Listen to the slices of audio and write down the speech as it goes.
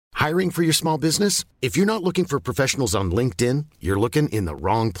Hiring for your small business? If you're not looking for professionals on LinkedIn, you're looking in the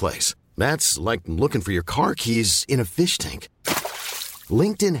wrong place. That's like looking for your car keys in a fish tank.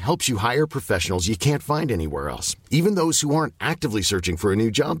 LinkedIn helps you hire professionals you can't find anywhere else, even those who aren't actively searching for a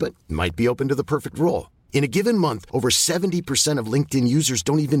new job but might be open to the perfect role. In a given month, over 70% of LinkedIn users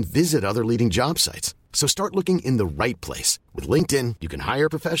don't even visit other leading job sites. So start looking in the right place. With LinkedIn, you can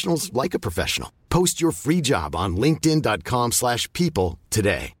hire professionals like a professional. Post your free job on linkedin.com/people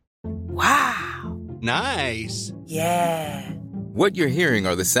today. Wow. Nice. Yeah. What you're hearing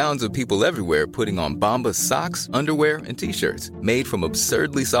are the sounds of people everywhere putting on Bombas socks, underwear, and T-shirts made from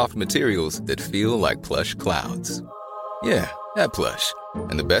absurdly soft materials that feel like plush clouds. Yeah, that plush.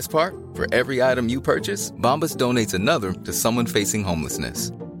 And the best part? For every item you purchase, Bombas donates another to someone facing homelessness.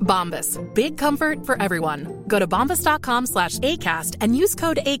 Bombas. Big comfort for everyone. Go to bombas.com/ACAST and use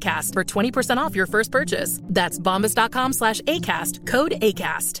code ACAST for 20% off your first purchase. That's bombas.com/ACAST. Code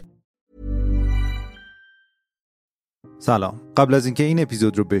ACAST. سلام. قبل از اینکه این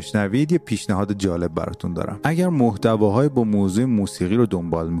اپیزود رو بشنوید یه پیشنهاد جالب براتون دارم. اگر محتواهای با موضوع موسیقی رو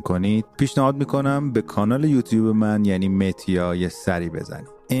دنبال میکنید، پیشنهاد میکنم به کانال یوتیوب من یعنی متیا یه سری بزنید.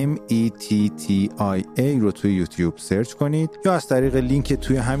 METTIA رو توی یوتیوب سرچ کنید یا از طریق لینک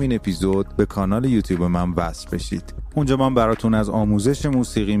توی همین اپیزود به کانال یوتیوب من وصل بشید. اونجا من براتون از آموزش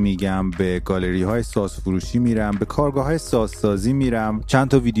موسیقی میگم، به گالری های سازفروشی میرم، به کارگاه های سازسازی میرم، چند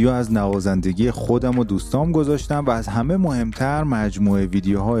تا ویدیو از نوازندگی خودم و دوستام گذاشتم و از همه مهمتر مجموعه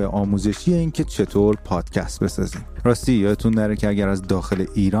ویدیوهای آموزشی این که چطور پادکست بسازیم. راستی یادتون نره که اگر از داخل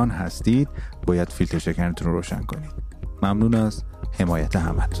ایران هستید باید فیلتر شکنتون رو روشن کنید. ممنون از حمایت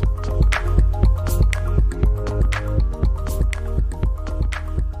همتون.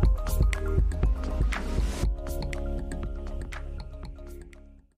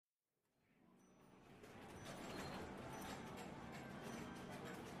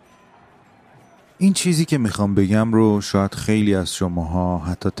 این چیزی که میخوام بگم رو شاید خیلی از شماها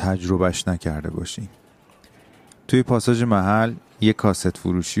حتی تجربهش نکرده باشین. توی پاساژ محل یه کاست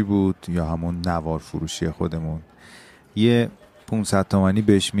فروشی بود یا همون نوار فروشی خودمون. یه 500 تومانی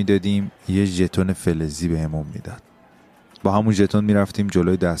بهش میدادیم، یه ژتون فلزی بهمون میداد. با همون ژتون میرفتیم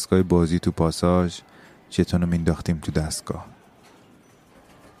جلوی دستگاه بازی تو پاساژ، ژتون رو مینداختیم تو دستگاه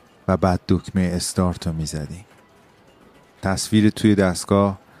و بعد دکمه استارت رو میزدیم. تصویر توی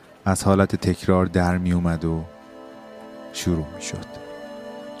دستگاه از حالت تکرار در می اومد و شروع می شد.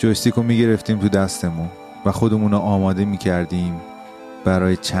 جویستیک رو می گرفتیم تو دستمون و خودمون رو آماده می کردیم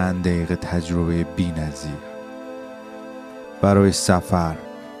برای چند دقیقه تجربه بی نظیر، برای سفر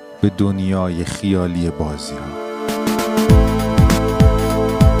به دنیای خیالی بازی ها.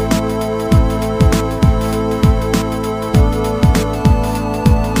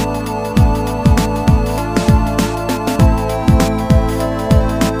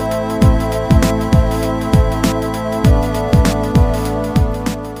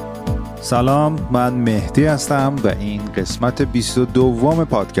 سلام، من مهدی هستم و این قسمت 22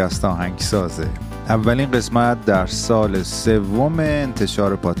 پادکست آهنگسازه. اولین قسمت در سال 3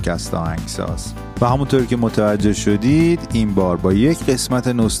 انتشار پادکست آهنگساز و همونطور که متوجه شدید این بار با یک قسمت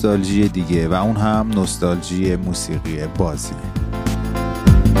نوستالژی دیگه و اون هم نوستالژی موسیقی بازی.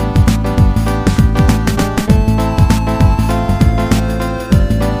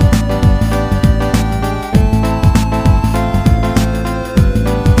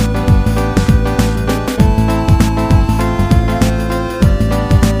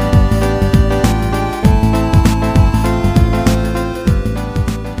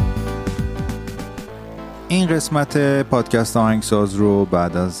 این قسمت پادکست آهنگساز رو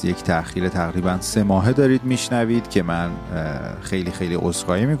بعد از یک تأخیر تقریبا 3 ماهه دارید میشنوید که من خیلی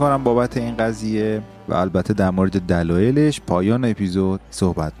عذرخواهی میکنم بابت این قضیه و البته در مورد دلایلش پایان اپیزود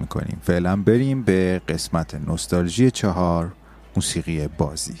صحبت میکنیم. فعلا بریم به قسمت نوستالژی 4 موسیقی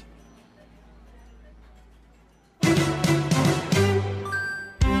بازی.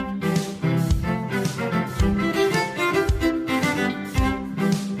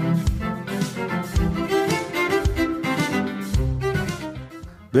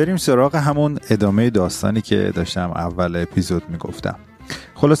 بریم سراغ همون ادامه داستانی که داشتم اول اپیزود میگفتم.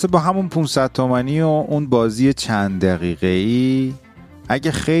 خلاصه با همون 500 تومانی و اون بازی چند دقیقه‌ای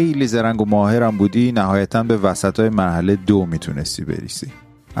اگه خیلی زرنگ و ماهرم بودی نهایتاً به وسطای مرحله 2 میتونستی بریسی.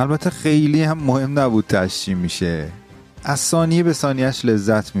 البته خیلی هم مهم نبود تشجیع میشه، از ثانیه به ثانیهش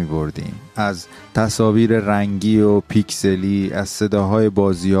لذت میبردیم، از تصاویر رنگی و پیکسلی، از صداهای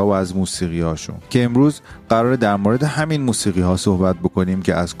بازی ها و از موسیقی هاشون، که امروز قراره در مورد همین موسیقی ها صحبت بکنیم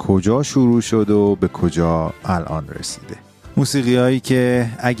که از کجا شروع شد و به کجا الان رسیده. موسیقی هایی که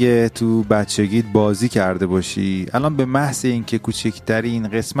اگه تو بچگیت بازی کرده باشی، الان به محض اینکه کوچکترین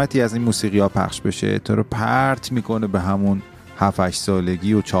قسمتی از این موسیقی ها پخش بشه تو رو پرت میکنه به همون 7-8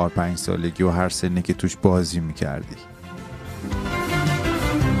 سالگی و 4-5 سالگی و هر سنی که توش بازی میکردی.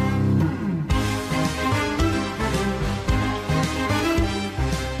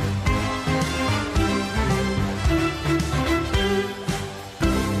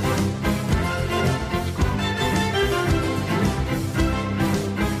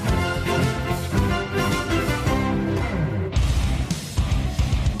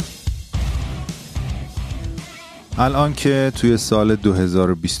 الان که توی سال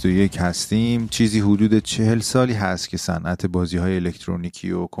 2021 هستیم، چیزی حدود 40 سالی هست که صنعت بازی‌های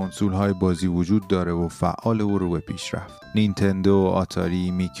الکترونیکی و کنسول‌های بازی وجود داره و فعال و رو به پیش رفت. نینتندو،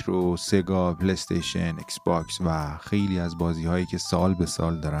 آتاری، میکرو، سگا، پلی‌استیشن، ایکس باکس و خیلی از بازی‌هایی که سال به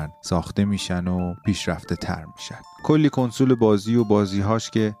سال دارن ساخته میشن و پیشرفته تر میشن. کلی کنسول بازی و بازی‌هاش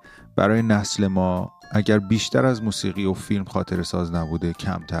که برای نسل ما اگر بیشتر از موسیقی و فیلم خاطره ساز نبوده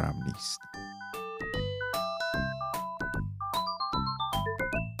کمترم نیست.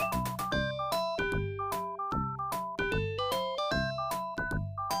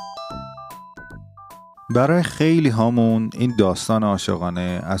 برای خیلی هامون این داستان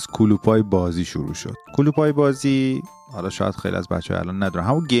عاشقانه از کلوپای بازی شروع شد. کلوپای بازی، حالا شاید خیلی از بچه‌ها الان ندارن،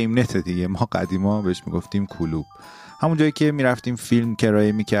 همون گیم نت دیگه، ما قدیما بهش میگفتیم کلوپ. همون جایی که میرفتیم فیلم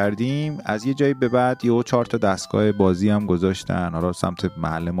کرایه میکردیم، از یه جایی به بعد یه 4 تا دستگاه بازی هم گذاشتن. حالا سمت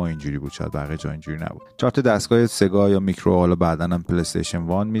محل ما اینجوری بود، شاید بقیه جا اینجوری نبود. 4 تا دستگاه سگا یا میکرو، حالا بعداً هم پلی استیشن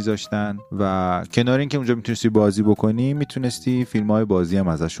 1 میذاشتن و کنار این که اونجا میتونستی بازی بکنی، میتونستی فیلم‌های بازی هم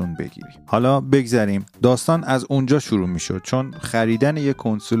ازشون بگیری. حالا بگذریم، داستان از اونجا شروع میشد، چون خریدن یه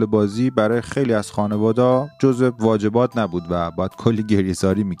کنسول بازی برای خیلی از خانواده‌ها جزء واجبات نبود و باید کلی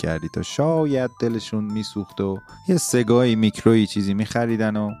گریه‌زاری میکردی تا شاید دلشون میسوخت و یه سگای میکروی چیزی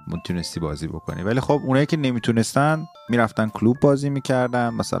میخریدن و میتونستی بازی بکنی. ولی خب اونایی که نمیتونستن میرفتن کلوب بازی میکردن.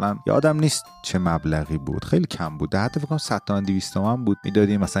 مثلا یادم نیست چه مبلغی بود، خیلی کم بود، حتی فکر کنم 100 تا 200 تومن بود،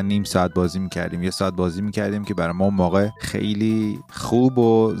 میدادیم مثلا نیم ساعت بازی میکردیم، یه ساعت بازی میکردیم که برای ما موقع خیلی خوب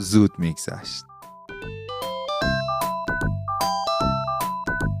و زود میگذشت.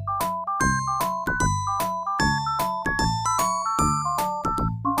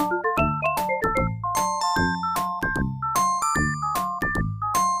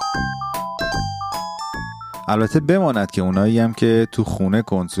 البته بماند که اونایی هم که تو خونه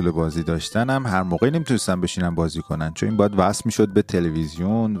کنسول بازی داشتن هم هر موقع نمیتونستن بشینن بازی کنن، چون این باید وصل میشد به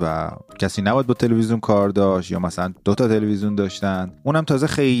تلویزیون و کسی نباید با تلویزیون کار داشت، یا مثلا 2 تا تلویزیون داشتن، اونم تازه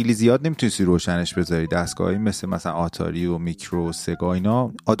خیلی زیاد نمیتونستی روشنش بذاری. دستگاهی مثلا آتاری و میکرو، سگا،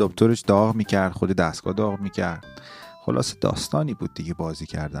 اینا آداپتورش داغ میکرد، خود دستگاه داغ میکرد. خلاص داستانی بود دیگه بازی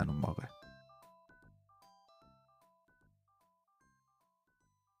کردن اون موقع.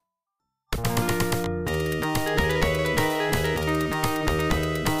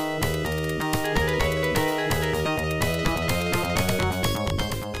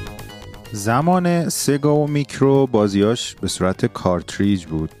 زمان سگا و میکرو بازیاش به صورت کارتریج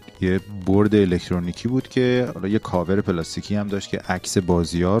بود، یه برد الکترونیکی بود که یه کاور پلاستیکی هم داشت که عکس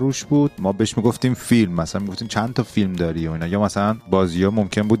بازی‌ها روش بود. ما بهش میگفتیم فیلم، مثلا میگفتیم چند تا فیلم داری و اینا، یا مثلا بازی‌ها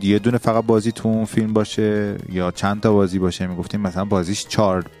ممکن بود یه دونه فقط بازی تو اون فیلم باشه یا چند تا بازی باشه، میگفتیم مثلا بازیش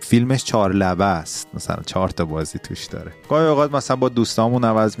 4 فیلمش 4 لبه است، مثلا 4 تا بازی توش داره. گاهی اوقات مثلا با دوستامون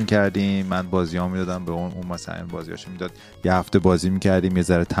عوض می‌کردیم، من بازی‌هامو میدادم به اون مثلا بازیاشو میداد، یه هفته بازی می‌کردیم یه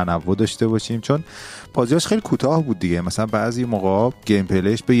ذره تنوع داشته باشیم، چون بازیاش خیلی کوتاه بود دیگه. مثلا بعضی موقع گیم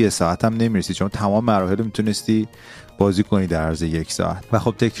پلیش به 1 ساعت هم نمی‌رسید، چون تمام مراحل رو میتونستی بازی کنی در عرض 1 ساعت و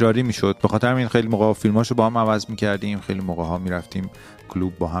خب تکراری میشد. به خاطر همین خیلی موقع فیلماشو با هم عوض می‌کردیم، خیلی موقع‌ها می‌رفتیم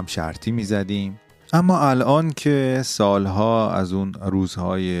کلوب با هم شرطی می‌زدیم. اما الان که سالها از اون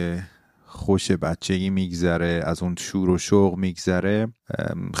روزهای خوش بچگی میگذره، از اون شور و شوق میگذره،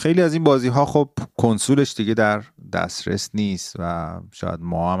 خیلی از این بازی ها خب کنسولش دیگه در دسترس نیست و شاید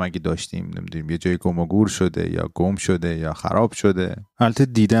ما هم اگه داشتیم نمیدونیم یه جای گم و گور شده یا گم شده یا خراب شده. البته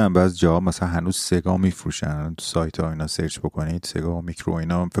دیدم بعضی جاها مثلا هنوز سگا میفروشن، تو سایت ها اینا سرچ بکنید سگا و میکرو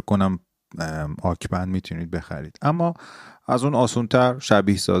اینا فکر کنم آکبند میتونید بخرید. اما از اون آسونتر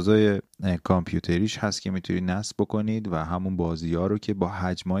شبیه سازای کامپیوتریش هست که میتونید نصب بکنید و همون بازی ها رو که با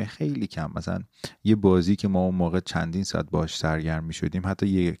حجمای خیلی کم، مثلا یه بازی که ما اون موقع چندین ساعت باش سرگرم میشدیم حتی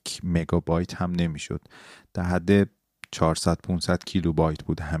 1 مگابایت هم نمیشد، در حد 400-500 کیلوبایت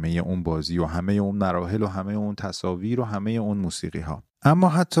بود همه اون بازی و همه اون مراحل و همه اون تصاویر و همه اون موسیقی ها. اما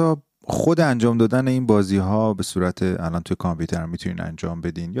حتی خود انجام دادن این بازی ها به صورت الان توی کامپیوتر میتونین انجام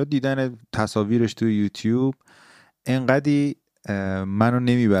بدین یا دیدن تصاویرش توی یوتیوب انقدی منو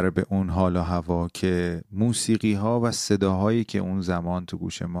نمیبره به اون حال و هوا که موسیقی ها و صداهایی که اون زمان تو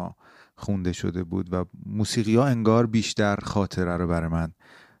گوش ما خونده شده بود و موسیقی ها انگار بیشتر خاطره رو برای من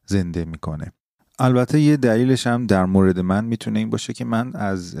زنده میکنه. البته یه دلیلش هم در مورد من میتونه این باشه که من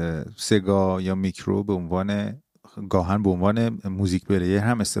از سگا یا میکرو گاهن به عنوان موزیک پلیر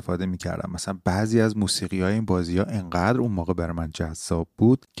هم استفاده میکردم. مثلا بعضی از موسیقی های این بازی ها انقدر اون موقع برای من جذاب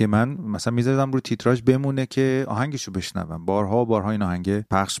بود که من مثلا میذارم رو تیتراژ بمونه که آهنگشو بشنوم، بارها این آهنگ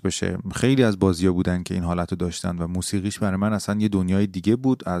پخش بشه. خیلی از بازی ها بودن که این حالتو داشتن و موسیقیش برای من اصلا یه دنیای دیگه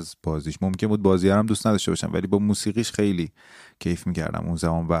بود از بازیش. ممکن بود بازی هم دوست نداشته باشم ولی با موسیقیش خیلی کیف میکردم اون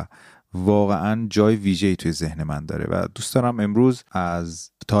زمان و واقعا جای ویژه‌ای توی ذهن من داره و دوست دارم امروز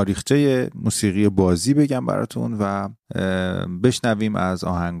از تاریخچه موسیقی بازی بگم براتون و بشنویم از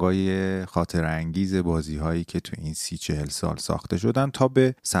آهنگای خاطره انگیز بازی‌هایی که توی این 30-40 سال ساخته شدن تا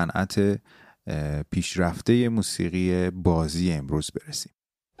به صنعت پیشرفته موسیقی بازی امروز برسیم.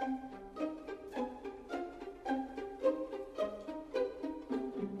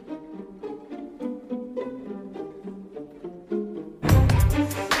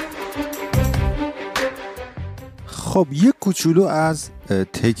 خب یک کوچولو از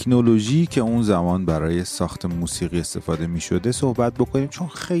تکنولوژی که اون زمان برای ساخت موسیقی استفاده می شده صحبت بکنیم، چون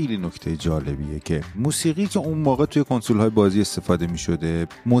خیلی نکته جالبیه که موسیقی که اون موقع توی کنسول‌های بازی استفاده می شده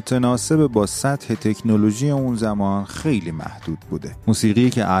متناسب با سطح تکنولوژی اون زمان خیلی محدود بوده. موسیقی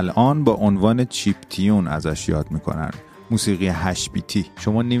که الان با عنوان چیپ تیون ازش یاد میکنن، موسیقی 8 بیتی،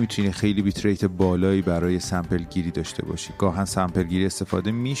 شما نمیتونی خیلی بیت ریت بالایی برای سمپل گیری داشته باشی. گاهن سمپل گیری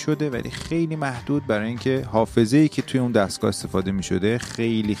استفاده میشده ولی خیلی محدود، برای اینکه حافظه‌ای که توی اون دستگاه استفاده میشده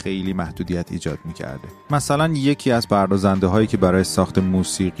خیلی محدودیت ایجاد میکرده. مثلا یکی از پردازنده هایی که برای ساخت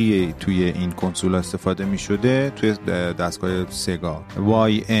موسیقی توی این کنسول استفاده میشده توی دستگاه سگا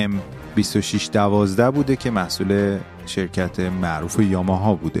YM2612 بوده که محصول شرکت معروف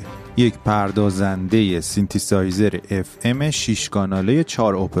یاماها بوده. یک پردازنده سینتیسایزر FM 6 کاناله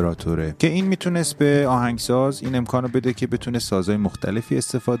 4 اپراتوره که این میتونست به آهنگساز این امکانو بده که بتونه سازهای مختلفی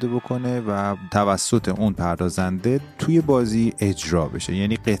استفاده بکنه و توسط اون پردازنده توی بازی اجرا بشه.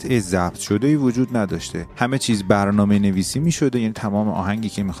 یعنی قطعه ضبط شده‌ای وجود نداشته، همه چیز برنامه نویسی میشده، یعنی تمام آهنگی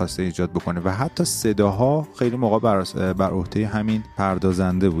که میخواسته ایجاد بکنه و حتی صداها خیلی موقع بر عهده همین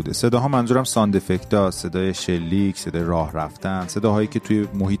پردازنده بوده. صداها منظورم ساند افکت‌ها، صدای شلیک، صدای راه رفتن، صداهایی که توی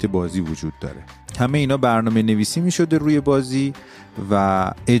محیط بازی وجود داره. همه اینا برنامه نویسی می شده روی بازی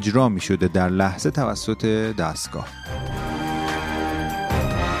و اجرا می شده در لحظه توسط دستگاه.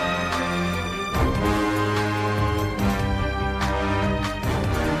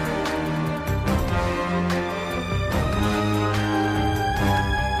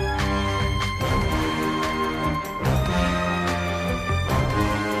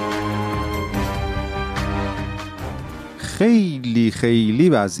 خیلی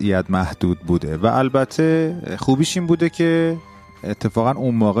وضعیت محدود بوده و البته خوبیش این بوده که اتفاقا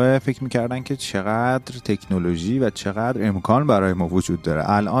اون موقع فکر میکردن که چقدر تکنولوژی و چقدر امکان برای ما وجود داره.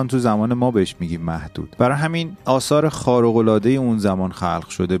 الان تو زمان ما بهش میگیم محدود. برای همین آثار خارق‌العاده اون زمان خلق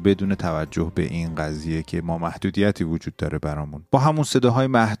شده بدون توجه به این قضیه که ما محدودیتی وجود داره برامون. با همون صداهای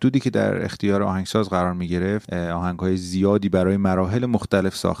محدودی که در اختیار آهنگساز قرار میگرفت، آهنگهای زیادی برای مراحل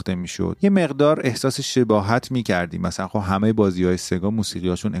مختلف ساخته میشد. یه مقدار احساس شباهت میکردیم. مثلا خب همه بازی‌های سگا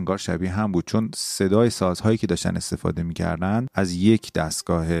موسیقیاشون انگار شبیه هم بود، چون صدای سازهایی که داشتن استفاده میکردن از یک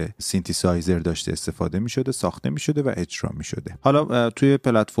دستگاه سینتیسایزر داشته استفاده می‌شده، ساخته می‌شده و اجرا می‌شده. حالا توی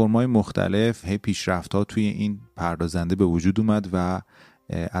پلتفرم‌های مختلف هی توی این پردازنده به وجود اومد و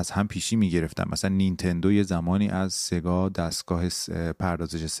از هم پیشی می‌گرفتن. مثلا نینتندو یه زمانی از سگا دستگاه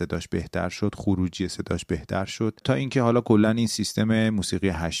پردازش صداش بهتر شد، خروجی صداش بهتر شد، تا اینکه حالا کلاً این سیستم موسیقی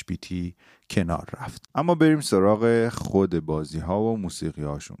 8 بیتی کنار رفت. اما بریم سراغ خود بازی‌ها و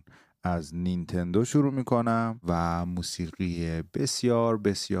موسیقی‌هاشون. از نینتندو شروع میکنم و موسیقی بسیار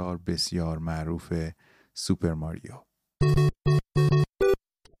بسیار بسیار معروف سوپر ماریو.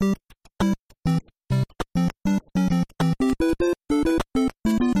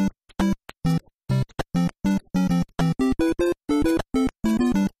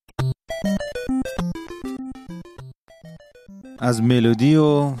 از ملودی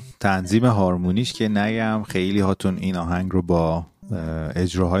و تنظیم هارمونیش که نگم، خیلی هاتون این آهنگ رو با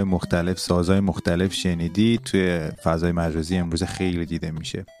اجراهای مختلف، سازهای مختلف شنیدید. توی فضای مجازی امروز خیلی دیده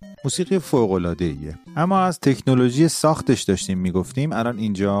میشه. موسیقی فوق‌العاده‌ایه. اما از تکنولوژی ساختش داشتیم میگفتیم. الان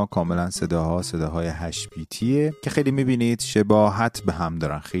اینجا کاملا صداهای 8 بیتیه که خیلی میبینید شباهت به هم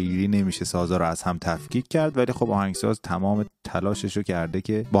دارن. خیلی نمیشه سازها رو از هم تفکیک کرد، ولی خب آهنگساز تمام تلاشش رو کرده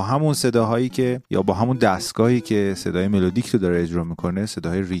که با همون صداهایی که یا با همون دستگاهی که صدای ملودیک رو داره اجرا میکنه،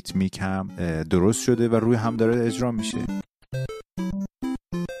 صداهای ریتمیک هم درست شده و روی هم داره اجرا میشه.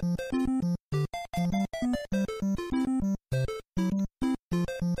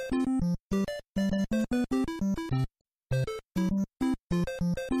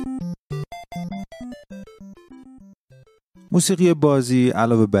 موسیقی بازی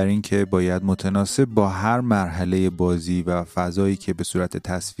علاوه بر این که باید متناسب با هر مرحله بازی و فضایی که به صورت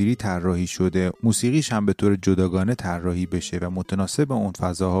تصویری طراحی شده، موسیقیش هم به طور جداگانه طراحی بشه و متناسب اون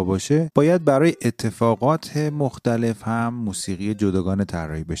فضاها باشه، باید برای اتفاقات مختلف هم موسیقی جداگانه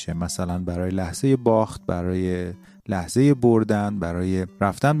طراحی بشه. مثلا برای لحظه باخت، برای لحظه بردن، برای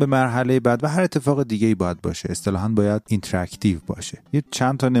رفتن به مرحله بعد و هر اتفاق دیگه‌ای باید باشه. اصطلاحاً باید اینتراکتیو باشه. یه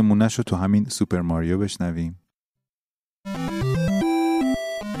چند تا نمونهشو تو همین سوپر ماریو بشنویم.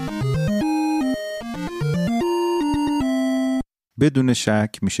 بدون شک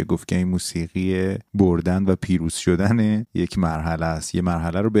میشه گفت که این موسیقی بردن و پیروز شدن یک مرحله است. یه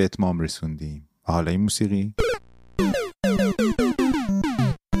مرحله رو به اتمام رسوندیم. حالا این موسیقی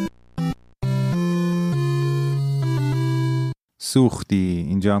سوختی.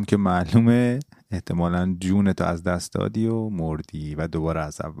 اینجا هم که معلومه احتمالاً جونتو از دست دادی و مردی و دوباره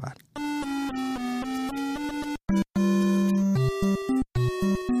از اول.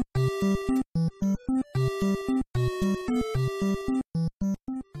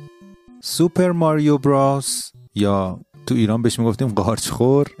 سوپر ماریو براس یا تو ایران بهش میگفتیم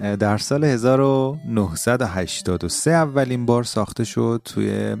قارچخور در سال 1983 اولین بار ساخته شد.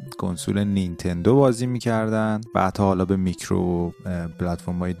 توی کنسول نینتندو بازی میکردن، بعد حالا به میکرو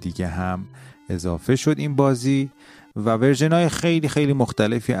پلتفرم‌های دیگه هم اضافه شد این بازی و ورژن‌های خیلی خیلی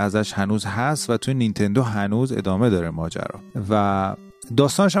مختلفی ازش هنوز هست و توی نینتندو هنوز ادامه داره ماجرا. و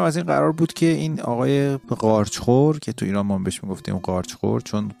داستانش هم از این قرار بود که این آقای قارچخور که تو ایران ما بهش میگفتیم قارچخور،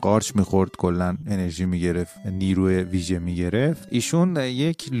 چون قارچ میخورد کلا انرژی میگرفت، نیروی ویژه میگرفت، ایشون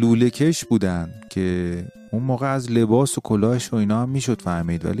یک لوله کش بودن که اون موقع از لباس و کلاهش و اینا هم میشد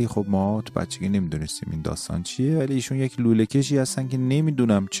فهمید، ولی خب ما تو بچگی نمیدونستیم این داستان چیه. ولی ایشون یک لوله کشی هستن که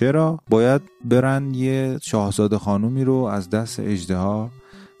نمیدونم چرا باید برن یه شاهزاده خانومی رو از دست اژدها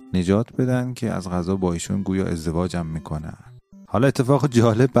نجات بدن که از قضا با ایشون گویا ازدواج هم میکنن. حالا اتفاق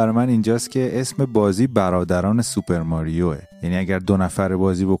جالب برای من اینجاست که اسم بازی برادران سوپر ماریوه. یعنی اگر 2 نفره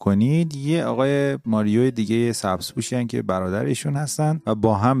بازی بکنید، یه آقای ماریو دیگه سبزپوشی هستن که برادر ایشون هستن و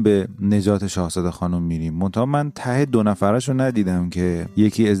با هم به نجات شاهزاده خانم میریم. منتها من ته 2 نفره‌شو ندیدم که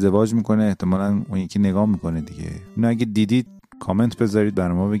یکی ازدواج میکنه احتمالاً اون یکی نگاه میکنه دیگه. اینو اگه دیدید کامنت بذارید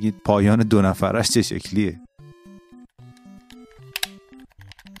برای ما بگید پایان 2 نفرش چه شکلیه.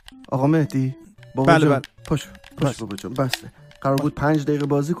 آقا مهدی بله پاش بابا جان بسته. قرار بود 5 دقیقه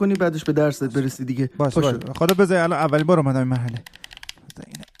بازی کنی بعدش به درست برسی دیگه. باشه خدا بذار الان اولین بار اومدم این مرحله.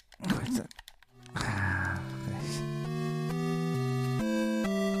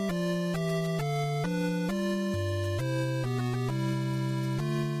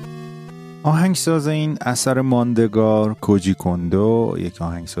 آهنگساز این اثر ماندگار کوجی کوندو، یک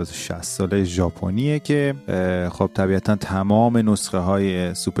آهنگساز 60 ساله ژاپنیه که خب طبیعتا تمام نسخه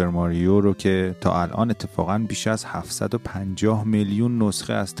های سوپر ماریو رو که تا الان اتفاقا بیش از 750 میلیون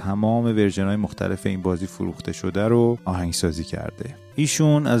نسخه از تمام ورژن های مختلف این بازی فروخته شده رو آهنگسازی کرده.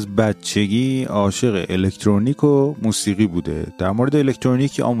 ایشون از بچگی عاشق الکترونیک و موسیقی بوده. در مورد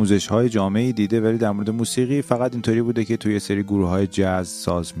الکترونیک آموزش‌های جامعی دیده، ولی در مورد موسیقی فقط اینطوری بوده که توی سری گروه‌های جاز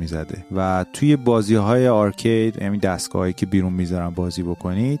ساز می‌زده و توی بازی‌های آرکید، یعنی دستگاهایی که بیرون می‌ذارن بازی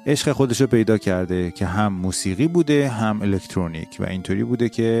بکنید، عشق خودشو پیدا کرده که هم موسیقی بوده هم الکترونیک و اینطوری بوده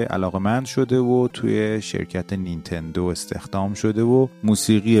که علاقه‌مند شده و توی شرکت نینتندو استخدام شده و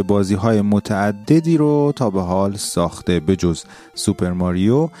موسیقی بازی‌های متعددی رو تا به حال ساخته. به جز سوپر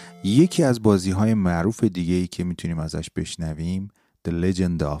ماریو، یکی از بازی‌های معروف دیگه‌ای که میتونیم ازش بشنویم The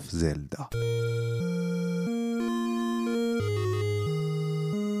Legend of Zelda.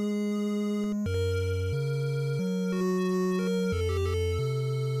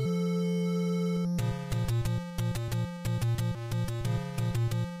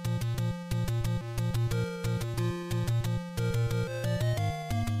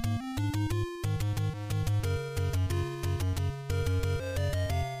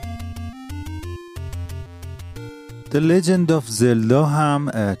 The Legend of Zelda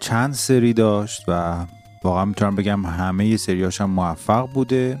هم چند سری داشت و واقعا میتونم بگم همه سریاش هم موفق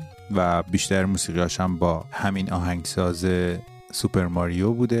بوده و بیشتر موسیقیاش هم با همین آهنگساز سوپر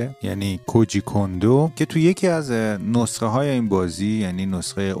ماریو بوده، یعنی کوجی کوندو، که تو یکی از نسخه های این بازی، یعنی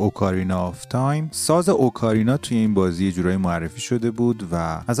نسخه اوکارینا آف تایم، ساز اوکارینا توی این بازی یه جورایی معرفی شده بود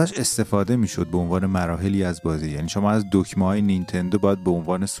و ازش استفاده میشد به عنوان مراحلی از بازی. یعنی شما از دکمه های نینتندو باید به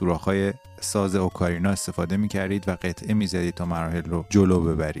عنوان سوراخ‌های ساز اوکارینا استفاده می‌کردید و قطعه می‌زدید تا مراحل رو جلو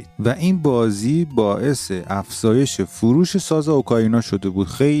ببرید و این بازی باعث افزایش فروش ساز اوکارینا شده بود.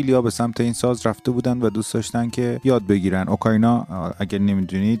 خیلی‌ها به سمت این ساز رفته بودن و دوست داشتن که یاد بگیرن. اوکارینا اگر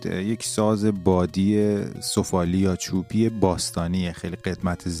نمی‌دونید یک ساز بادی سفالی یا چوبی باستانی خیلی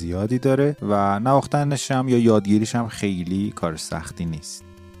قدمت زیادی داره و نواختنش هم یا یادگیریش هم خیلی کار سختی نیست.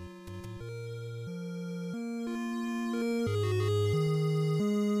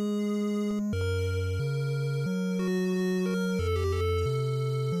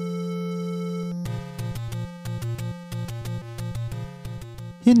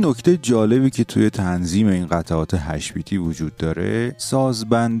 یه نکته جالبی که توی تنظیم این قطعات 8 بیتی وجود داره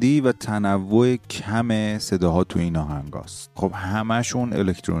سازبندی و تنوع کم صداها توی این آهنگاست. خب همشون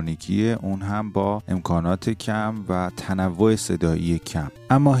الکترونیکیه، اون هم با امکانات کم و تنوع صدایی کم،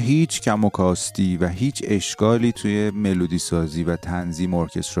 اما هیچ کم و کاستی و هیچ اشکالی توی ملودی سازی و تنظیم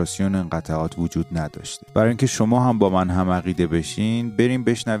ارکستراسیون این قطعات وجود نداشته. برای اینکه شما هم با من هم عقیده بشین بریم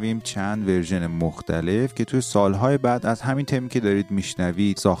بشنویم چند ورژن مختلف که توی سالهای بعد از همین تمی که دارید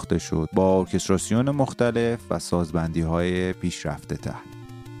میشنوید ساخته شد با ارکستراسیون مختلف و سازبندی های پیشرفته تر.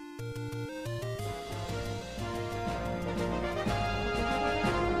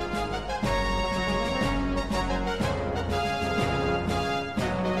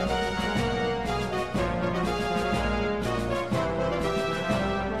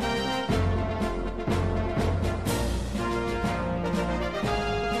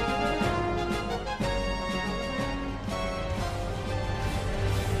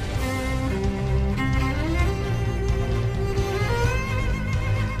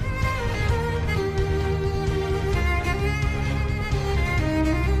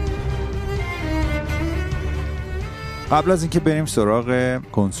 قبل از اینکه بریم سراغ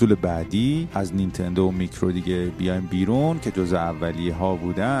کنسول بعدی از نینتندو و میکرو دیگه بیایم بیرون که جزء اولیه ها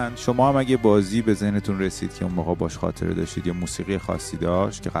بودن، شما هم اگه بازی به ذهنتون رسید که اون موقع باش خاطره داشتید یا موسیقی خاصی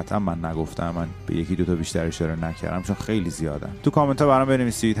داشت که قطعا من نگفتم، من به یکی دو تا بیشتر اشاره نکردم چون خیلی زیادن، تو کامنت ها برام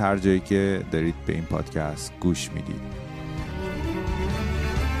بنویسید هر جایی که دارید به این پادکست گوش میدید.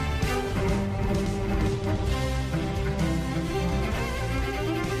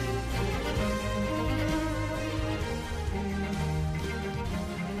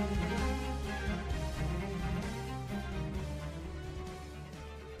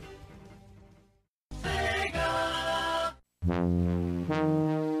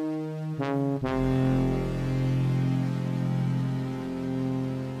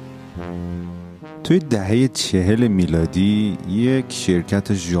 توی دهه 40 میلادی یک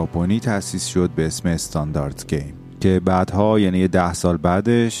شرکت ژاپنی تأسیس شد به اسم استاندارد گیم که بعدها یعنی 10 سال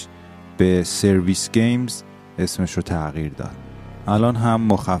بعدش به سرویس گیمز اسمش رو تغییر داد. الان هم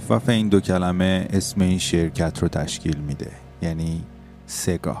مخفف این دو کلمه اسم این شرکت رو تشکیل میده، یعنی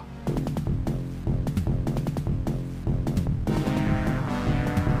سگا.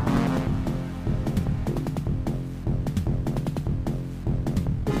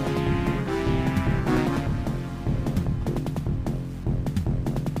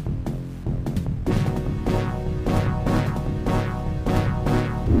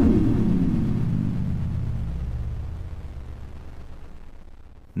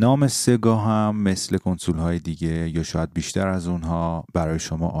 نام سگا هم مثل کنسول‌های دیگه یا شاید بیشتر از اونها برای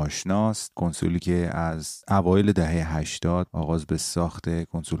شما آشناست. کنسولی که از اوایل دهه 80 آغاز به ساخت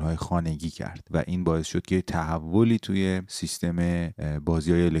کنسول‌های خانگی کرد و این باعث شد که تحولی توی سیستم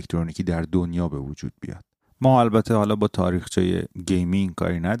بازی‌های الکترونیکی در دنیا به وجود بیاد. ما البته حالا با تاریخچه گیمینگ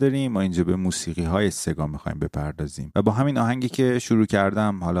کاری نداریم، ما اینجا به موسیقی‌های سگا می‌خوایم بپردازیم و با همین آهنگی که شروع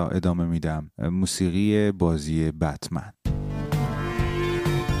کردم حالا ادامه میدم، موسیقی بازی بتمن.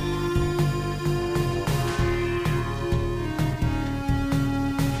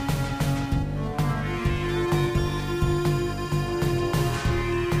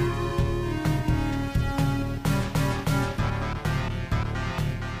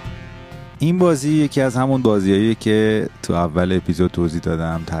 این بازی یکی از همون بازیاییه که تو اول اپیزود توضیح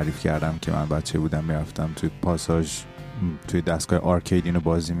دادم، تعریف کردم که من بچه بودم میرفتم توی پاساژ توی دستگاه آرکید اینو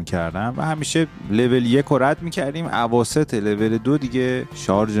بازی میکردم و همیشه لول 1 رو رد میکردیم، اواسط لول 2 دیگه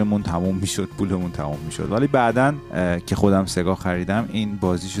شارژمون تموم میشد، پولمون تموم میشد. ولی بعدن که خودم سگا خریدم این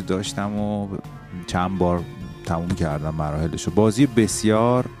بازیشو داشتم و چند بار تموم کردم مراحلشو. بازی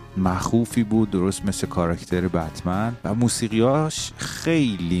بسیار مخوفی بود، درست مثل کاراکتر بتمن و موسیقیاش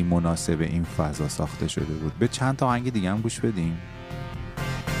خیلی مناسب این فضا ساخته شده بود. به چند تا آهنگ دیگه هم گوش بدیم.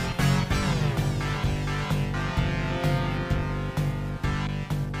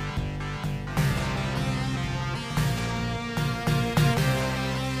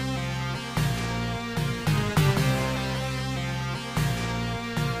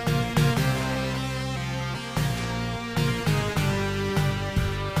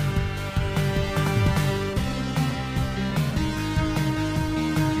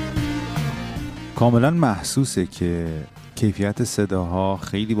 کاملا محسوسه که کیفیت صداها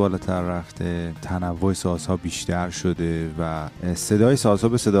خیلی بالاتر رفته، تنوع سازها بیشتر شده و صدای سازها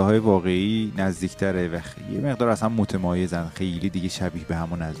به صداهای واقعی نزدیکتره و یه مقدار اصلا متمایزن، خیلی دیگه شبیه به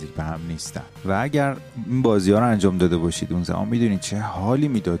هم و نزدیک به هم نیستن. و اگر این بازی ها رو انجام داده باشید اون زمان میدونید چه حالی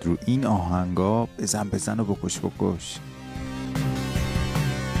میداد رو این آهنگا، بزن و بکش.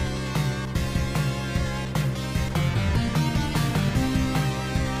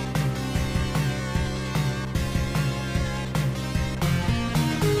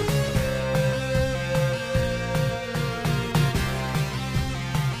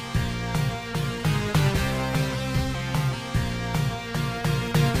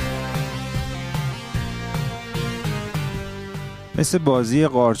 مثل بازی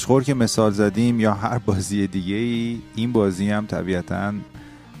قارچخور که مثال زدیم یا هر بازی دیگه ای، این بازی هم طبیعتاً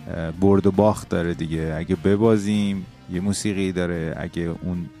برد و باخت داره دیگه. اگه ببازیم یه موسیقی داره، اگه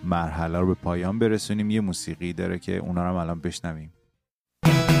اون مرحله رو به پایان برسونیم یه موسیقی داره که اونا رو هم الان بشنویم.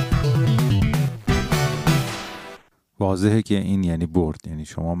 واضحه که این یعنی برد، یعنی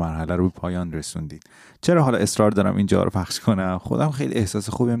شما مرحله رو به پایان رسوندید. چرا حالا اصرار دارم اینجا رو پخش کنم؟ خودم خیلی احساس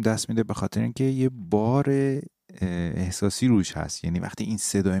خوبیم دست میده، به خاطر اینکه یه بار احساسی روش هست. یعنی وقتی این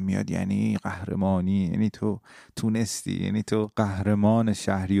صدای میاد یعنی قهرمانی، یعنی تو تونستی، یعنی تو قهرمان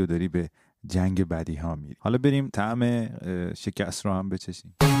شهری و داری به جنگ بدی ها میری. حالا بریم طعم شکست رو هم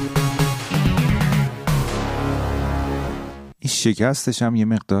بچشیم. این شکستش هم یه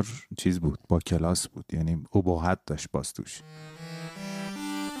مقدار چیز بود، با کلاس بود، یعنی اباحت داشت باز توش.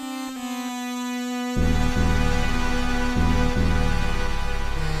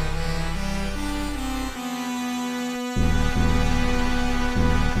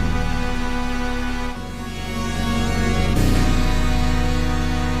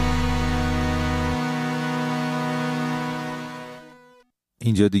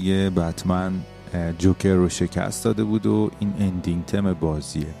 اینجا دیگه بتمن جوکر رو شکست داده بود و این اندینگ تم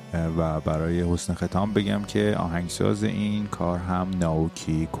بازیه. و برای حسن ختام بگم که آهنگساز این کار هم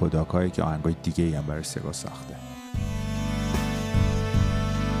ناوکی کوداکایی که آهنگای دیگه هم برای سگا ساخته.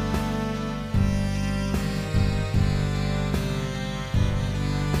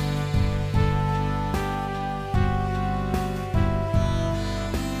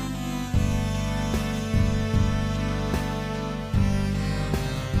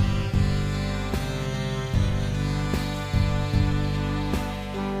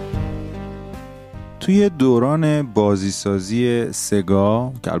 توی دوران بازیسازی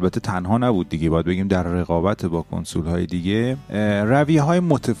سگا که البته تنها نبود دیگه، باید بگیم در رقابت با کنسول‌های دیگه، رویه‌های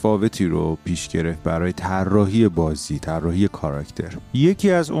متفاوتی رو پیش گرفت برای طراحی بازی، طراحی کاراکتر.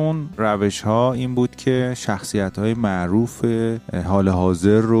 یکی از اون روش‌ها این بود که شخصیت‌های معروف حال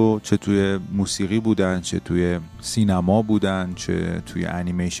حاضر رو چه توی موسیقی بودن، چه توی سینما بودن، چه توی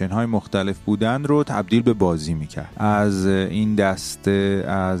انیمیشن‌های مختلف بودن رو تبدیل به بازی می‌کرد. از این دسته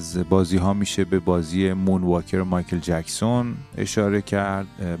از بازی‌ها میشه به بازی مون واکر مایکل جکسون اشاره کرد،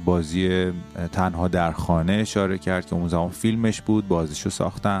 بازی تنها در خانه اشاره کرد که اون زمان فیلمش بود، بازیشو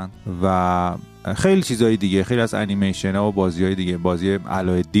ساختن و خیلی چیزهای دیگه، خیلی از انیمیشن ها و بازی‌های دیگه. بازی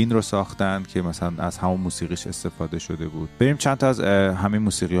علایالدین رو ساختن که مثلا از همون موسیقیش استفاده شده بود. بریم چند تا از همین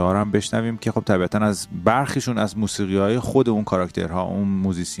موسیقی ها رو هم بشنویم که خب طبیعتاً از برخیشون از موسیقی های خود اون کاراکترها، اون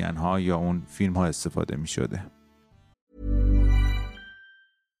موزیسین ها یا اون فیلم ها استفاده می شده.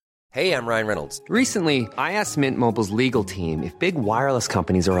 Hey, I'm Ryan Reynolds. Recently, I asked Mint Mobile's legal team if big wireless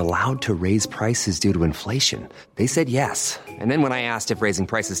companies are allowed to raise prices due to inflation. They said yes. And then when I asked if raising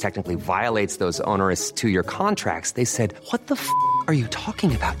prices technically violates those onerous 2-year contracts, they said, "What the are you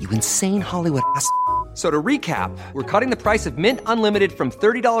talking about, you insane Hollywood ass?" So to recap, we're cutting the price of Mint Unlimited from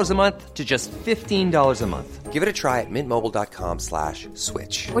 $30 a month to just $15 a month. Give it a try at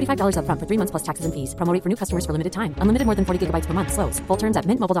mintmobile.com/switch. $45 up front for 3 months plus taxes and fees. Promo rate for new customers for limited time. Unlimited more than 40 gigabytes per month. Slows full terms at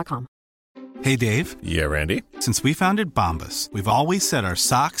mintmobile.com. Hey, Dave. Yeah, Randy. Since we founded Bombas, we've always said our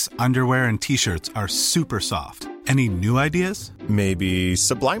socks, underwear, and T-shirts are super soft. Any new ideas? Maybe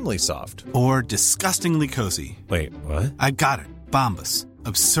sublimely soft. Or disgustingly cozy. Wait, what? I got it. Bombas.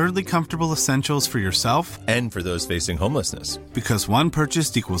 Absurdly comfortable essentials for yourself and for those facing homelessness. Because one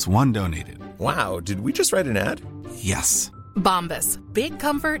purchased equals one donated. Wow, did we just write an ad? Yes. Bombas. Big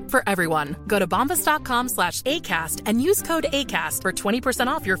comfort for everyone. Go to bombas.com/ACAST and use code ACAST for 20%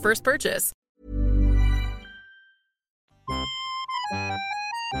 off your first purchase.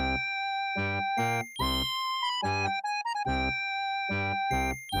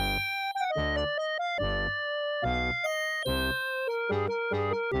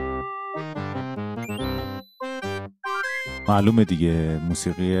 معلومه دیگه،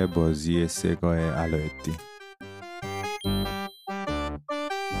 موسیقی بازی سگا علایالدین.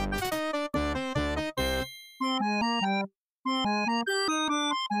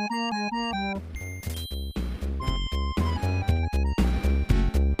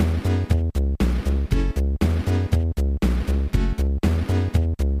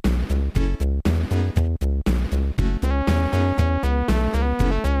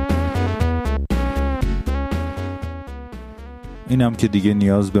 اینم که دیگه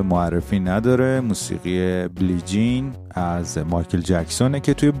نیاز به معرفی نداره، موسیقی بلی جین از مایکل جکسونه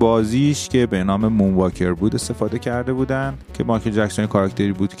که توی بازیش که به نام مونواکر بود استفاده کرده بودن، که مایکل جکسون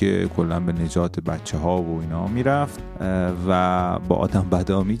کاراکتری بود که کلا به نجات بچه‌ها و اینا میرفت و با آدم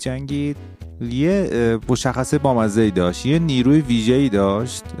بدا می‌جنگید. یه مشخصه بامزه‌ای داشت، یه نیروی ویژه‌ای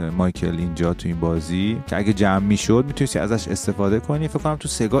داشت مایکل اینجا تو این بازی که اگه جمع میشد میتونستی ازش استفاده کنی. فکر کنم تو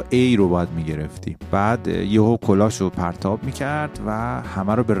سگا A رو باید میگرفتی، بعد یهو کلاشو پرتاب میکرد و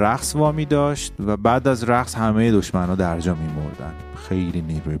همه رو به رقص وامی داشت و بعد از رقص همه دشمنا درجا میمردن. خیلی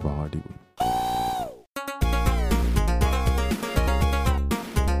نیروی باحالی بود.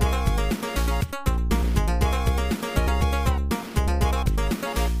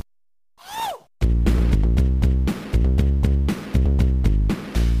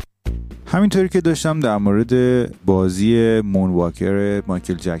 همینطوری که داشتم در مورد بازی مونواکر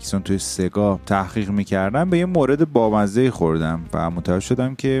مایکل جکسون توی سگا تحقیق میکردم، به یه مورد بامزه خوردم و متوجه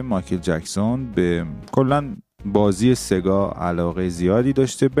شدم که مایکل جکسون به کلاً بازی سگا علاقه زیادی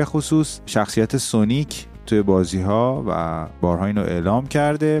داشته، به خصوص شخصیت سونیک توی بازی ها و بارها اینو اعلام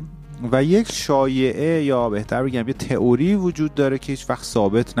کرده و یک شایعه یا بهتر بگم یه تئوری وجود داره که هیچ وقت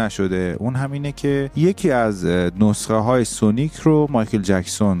ثابت نشده. اون همینه که یکی از نسخه های سونیک رو مایکل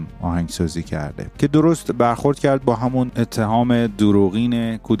جکسون آهنگسازی کرده که درست برخورد کرد با همون اتهام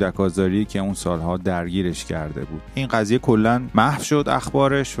دروغین کودک آزاری که اون سالها درگیرش کرده بود. این قضیه کلا محو شد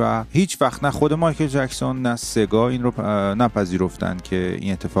اخبارش و هیچ وقت نه خود مایکل جکسون نه سگا این رو نپذیرفتن که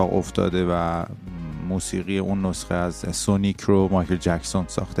این اتفاق افتاده و موسیقی اون نسخه از سونیک رو مایکل جکسون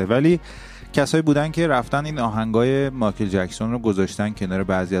ساخته. ولی کسایی بودن که رفتن این آهنگای مایکل جکسون رو گذاشتن کنار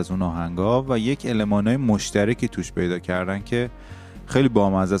بعضی از اون آهنگا و یک المانای مشترکی توش پیدا کردن که خیلی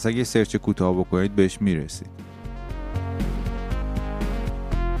بامزه است. اگه سرچ کوتاه بکنید بهش میرسید.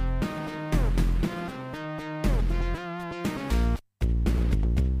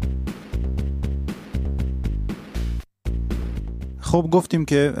 خب گفتیم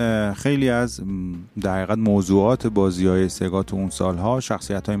که خیلی از در حقیقت موضوعات بازی‌های سگا تو اون سالها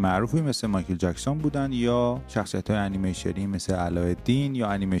شخصیت‌های معروفی مثل مایکل جکسون بودن یا شخصیت‌های انیمیشنی مثل علاءالدین یا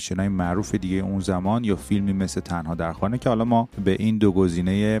انیمیشن‌های معروف دیگه اون زمان یا فیلمی مثل تنها در خانه که حالا ما به این دو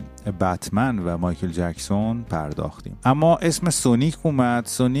گزینه بتمن و مایکل جکسون پرداختیم. اما اسم سونیک اومد.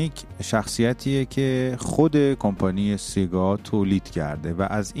 سونیک شخصیتیه که خود کمپانی سگا تولید کرده و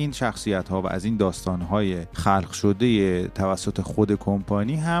از این شخصیت‌ها و از این داستان‌های خلق شده توسط خود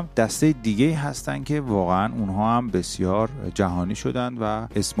کمپانی هم دسته دیگه هستن که واقعا اونها هم بسیار جهانی شدن و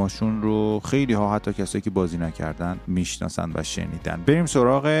اسمشون رو خیلی ها حتی کسایی که بازی نکردن میشناسن و شنیدن. بریم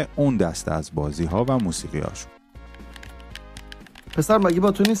سراغ اون دسته از بازی ها و موسیقی هاشون. پسر مگه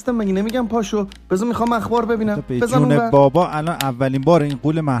با تو نیستم؟ مگه نمیگم پاشو بذار میخوام اخبار ببینم. بزن بابا الان اولین بار این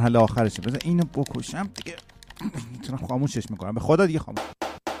قول مرحله آخرشه. بذار اینو بکشم دیگه میتونم خاموشش میکنم. به خدا دیگه خاموش.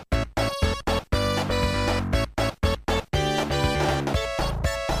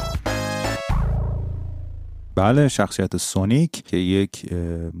 بله، شخصیت سونیک که یک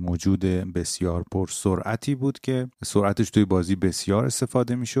موجود بسیار پرسرعتی بود که سرعتش توی بازی بسیار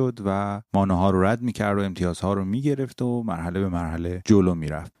استفاده میشد و ماناها رو رد میکرد و امتیازها رو میگرفت و مرحله به مرحله جلو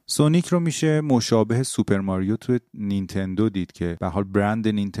میرفت. سونیک رو میشه مشابه سوپر ماریو توی نینتندو دید که به حال برند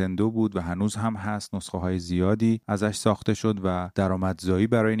نینتندو بود و هنوز هم هست. نسخه های زیادی ازش ساخته شد و درآمدزایی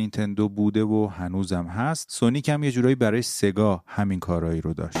برای نینتندو بوده و هنوز هم هست. سونیک هم یه جورایی برای سگا همین کارایی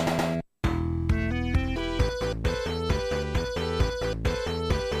رو داشت.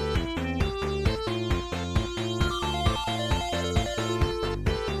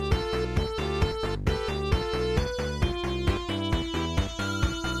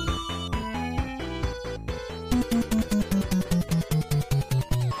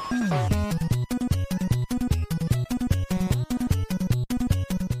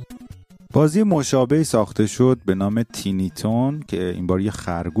 بازی مشابهی ساخته شد به نام تینیتون که این بار یه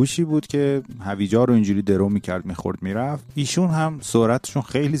خرگوشی بود که هویجا رو اینجوری درو میکرد میخورد میرفت. ایشون هم سرعتشون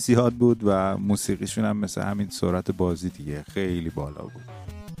خیلی زیاد بود و موسیقیشون هم مثل همین سرعت بازی دیگه خیلی بالا بود.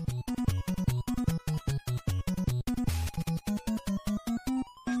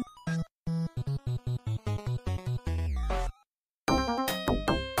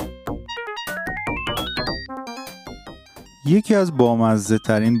 یکی از بامزه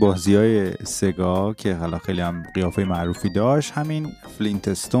ترین بازی‌های سگا که حالا خیلی هم قیافه معروفی داشت همین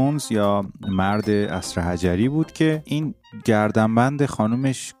فلینتستونز یا مرد عصر حجری بود که این گردنبند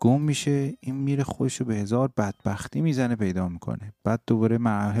خانومش گم میشه، این میره خودشو به هزار بدبختی میزنه پیدا میکنه، بعد دوباره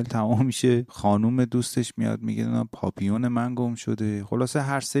مراحل تمام میشه، خانوم دوستش میاد میگه پاپیون من گم شده. خلاصه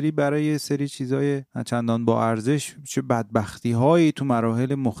هر سری برای سری چیزای چندان با ارزش چه بدبختی هایی تو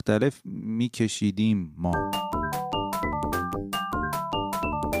مراحل مختلف میکشیدیم ما.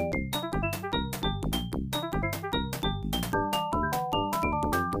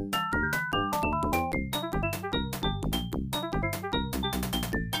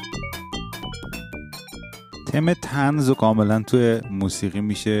 تم طنز و کاملا توی موسیقی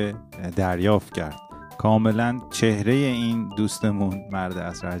میشه دریافت کرد. کاملا چهره این دوستمون مرد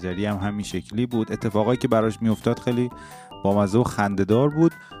عصر حجری هم همین شکلی بود. اتفاقایی که براش میافتاد خیلی بامزه و خنده‌دار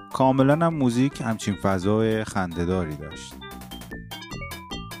بود. کاملا هم موزیک همچین فضای خنده‌داری داشت.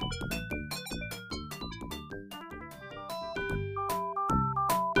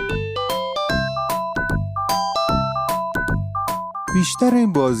 بیشتر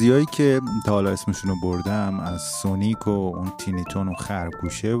این بازیایی که تا حالا اسمشون رو بردم از سونیک و اون تینیتون و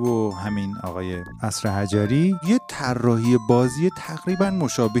خرگوشه و همین آقای عصر حجری یه طراحی بازی تقریبا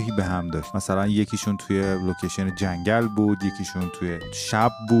مشابهی به هم داشت. مثلا یکیشون توی لوکیشن جنگل بود، یکیشون توی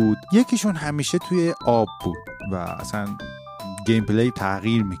شب بود، یکیشون همیشه توی آب بود و اصلا گیم پلی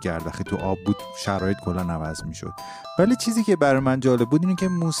تغییر میکرد. وقتی تو آب بود شرایط کلا عوض میشد. ولی چیزی که برای من جالب بود اینه که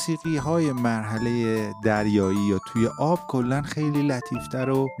موسیقی های مرحله دریایی یا توی آب کلا خیلی لطیفتر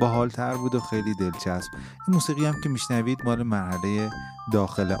و باحالتر بود و خیلی دلچسب. این موسیقی هم که میشنوید مال مرحله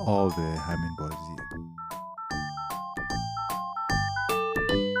داخل آب همین بازیه.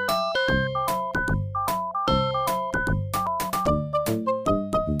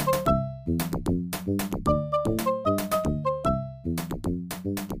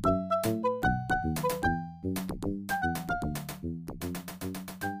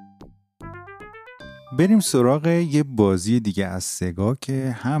 بریم سراغ یه بازی دیگه از سگا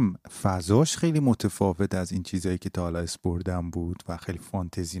که هم فضاش خیلی متفاوت از این چیزایی که تا حالا اسپردم بود و خیلی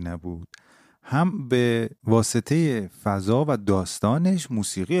فانتزی نبود، هم به واسطه فضا و داستانش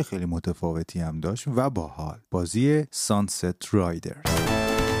موسیقی خیلی متفاوتی هم داشت و باحال. بازی سانست رایدرز.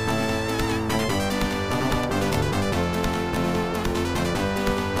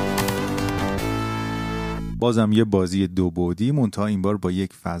 بازم یه بازی دو بعدی منتها این بار با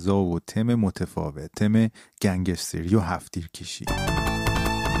یک فضا و تم متفاوت، تم گنگستری و هفت‌تیرکشی.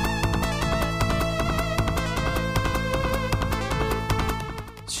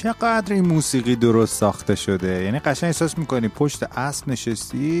 چقدر این موسیقی درست ساخته شده، یعنی قشنگ احساس میکنی پشت اسب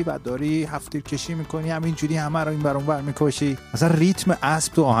نشستی و داری هفت‌تیرکشی میکنی، همینجوری همه رو این بر اون بر میکشی. مثلا ریتم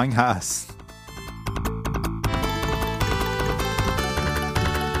اسب تو آهنگ هست.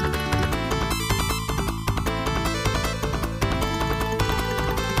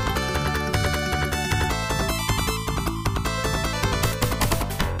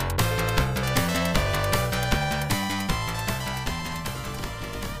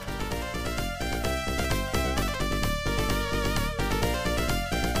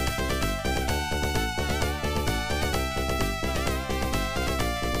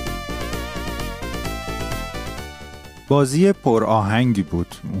 بازی پر آهنگی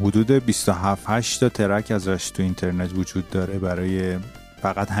بود. حدود 27-8 تا ترک ازش تو اینترنت وجود داره برای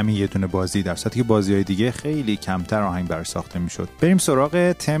فقط همین یه دونه بازی، در صورتی که بازی‌های دیگه خیلی کمتر آهنگ براش ساخته میشد. بریم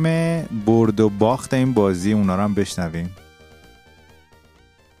سراغ تم برد و باخت این بازی، اونا رو هم بشنویم.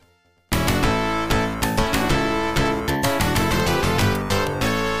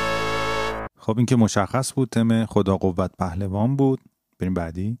 خب این که مشخص بود تم خدا قوت پهلوان بود. بریم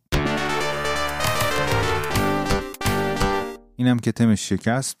بعدی. اینم که تم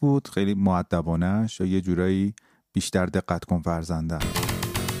شکست بود، خیلی مؤدبانه‌اش یا یه جورایی بیشتر دقت کن فرزنده.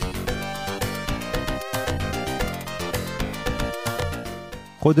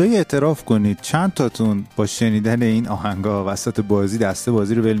 خدایی اعتراف کنید چند تاتون با شنیدن این آهنگا وسط بازی دسته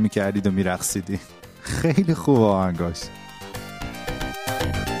بازی رو ول می‌کردید و می‌رقصیدید. خیلی خوب آهنگاش.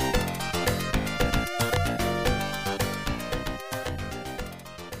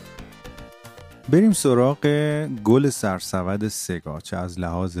 بریم سراغ گل سرسود سگا، چه از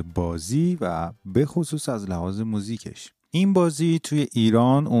لحاظ بازی و به خصوص از لحاظ موزیکش. این بازی توی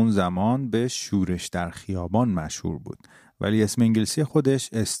ایران اون زمان به شورش در خیابان مشهور بود، ولی اسم انگلیسی خودش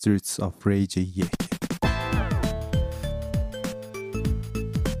Streets of Rage 1.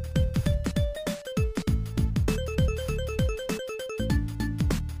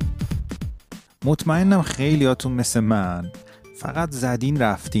 مطمئنم خیلیاتون مثل من فقط زدین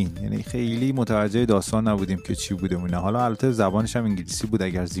رفتین، یعنی خیلی متوجه داستان نبودیم که چی بوده اونه. حالا البته زبانش هم انگلیسی بود،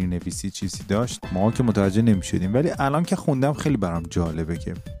 اگر زیرنویسی چیزی داشت ما که متوجه نمی‌شدیم، ولی الان که خوندم خیلی برام جالبه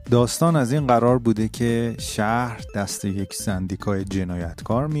که داستان از این قرار بوده که شهر دست یک سندیکای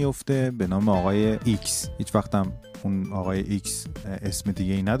جنایتکار میفته به نام آقای ایکس. هیچ وقتم اون آقای ایکس اسم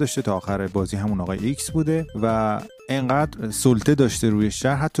دیگه ای نداشته، تا آخر بازی همون آقای ایکس بوده و انقدر سلطه داشته روی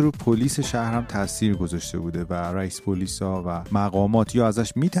شهر، حتی رو پلیس شهر هم تاثیر گذاشته بوده و رئیس پلیسا و مقامات یا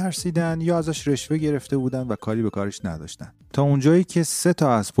ازش میترسیدن یا ازش رشوه گرفته بودن و کاری به کارش نداشتن. تا اونجایی که 3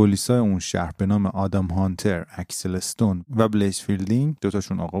 تا از پلیسای اون شهر به نام آدم هانتر، اکسل استون و بلیز فیلدینگ، 2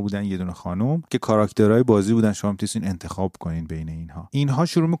 تاشون آقا بودن، 1 دونه خانم، که کاراکترهای بازی بودن، شما میتونید انتخاب کنین بین اینها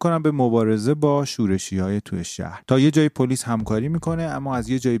شروع میکنن به مبارزه با شورشی‌های توی شهر. تا یه جایی پلیس همکاری میکنه، اما از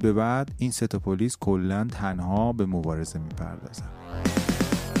یه جایی به بعد این 3 تا پلیس کلاً تنها به مبارزه میپردازن.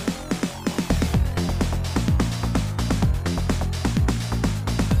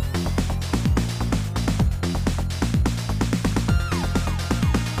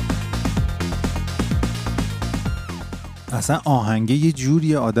 اصلا آهنگه یه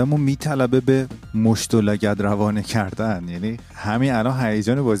جوری آدمو میطلبه به مشت و لگد روانه کردن، یعنی همین الان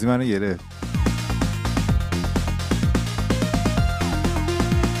هیجان بازی منو گرفت.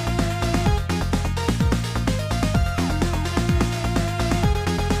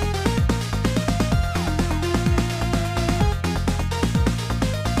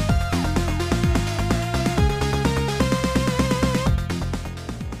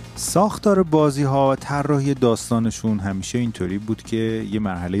 ساختار بازی ها و طراحی داستانشون همیشه اینطوری بود که یه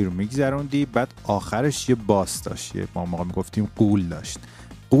مرحله رو میگذروندی، بعد آخرش یه باس داشت، ما موقع میگفتیم غول داشت.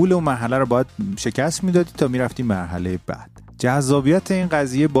 غول اون مرحله رو باید شکست میدادی تا میرفتی مرحله بعد. جذابیت این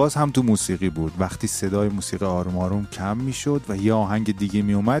قضیه باز هم تو موسیقی بود. وقتی صدای موسیقی آروم آروم کم میشد و یه آهنگ دیگه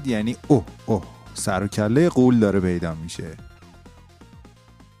میومد، یعنی اوه سر و کله غول داره پیدا میشه.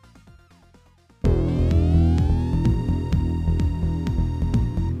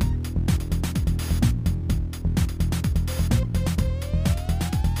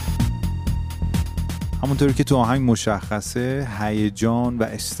 همونطوری که تو آهنگ مشخصه، هیجان و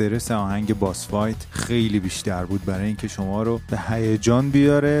استرس آهنگ باس فایت خیلی بیشتر بود برای اینکه شما رو به هیجان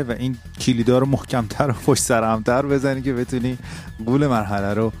بیاره و این کلیدا رو محکم‌تر و پشت سر هم‌تر بزنی که بتونی غول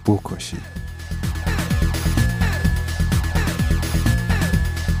مرحله رو بکشی.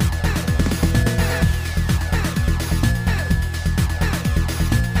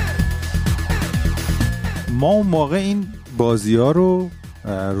 ما اون موقع این بازی‌ها رو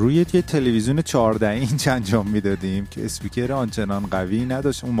روی یه تلویزیون 14 اینچ انجام میدادیم که اسپیکر آنچنان قوی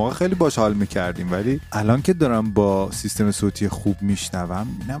نداشت. اون موقع خیلی باش حال میکردیم، ولی الان که دارم با سیستم صوتی خوب میشنوم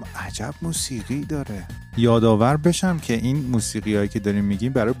اینم عجب موسیقی داره. یادآور بشم که این موسیقی هایی که داریم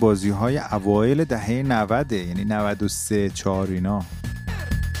میگیم برای بازی های اوایل دهه 90، یعنی 93 4 اینا.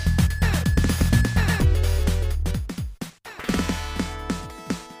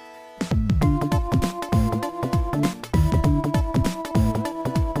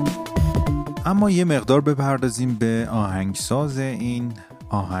 اما یه مقدار بپردازیم به آهنگساز این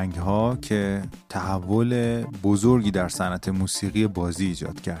آهنگ ها که تحول بزرگی در صنعت موسیقی بازی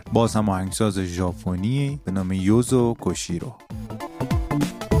ایجاد کرد. باز هم آهنگساز ژاپنی به نام یوزو کوشیرو.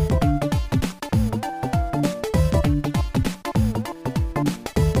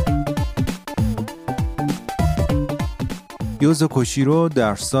 یوزو کوشیرو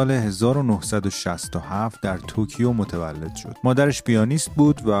در سال 1967 در توکیو متولد شد. مادرش پیانیست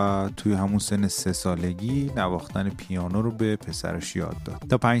بود و توی همون سن 3 سالگی نواختن پیانو رو به پسرش یاد داد.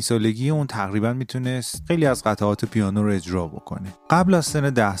 تا 5 سالگی اون تقریبا میتونست خیلی از قطعات پیانو رو اجرا بکنه. قبل از سن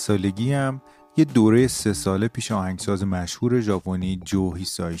 10 سالگی هم یه دوره 3 ساله پیش آهنگساز مشهور ژاپنی جو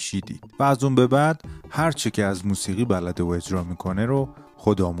هیسایشی دید و از اون به بعد هر چه که از موسیقی بلده و اجرا میکنه رو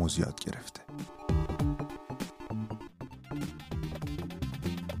خودآموز یاد گرفته.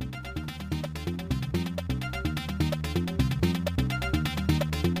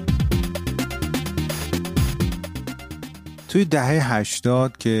 توی دهه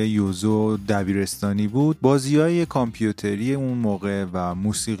 80 که یوزو دبیرستانی بود، بازی‌های کامپیوتری اون موقع و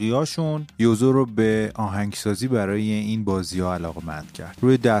موسیقیاشون یوزو رو به آهنگسازی برای این بازی‌ها علاقه‌مند کرد.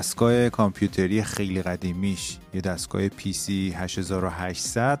 روی دستگاه کامپیوتری خیلی قدیمیش، یه دستگاه PC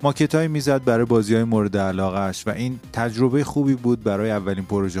 8800، ماکت‌هایی میزد برای بازی‌های مورد علاقه‌اش و این تجربه خوبی بود برای اولین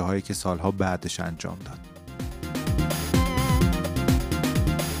پروژه‌هایی که سالها بعدش انجام داد.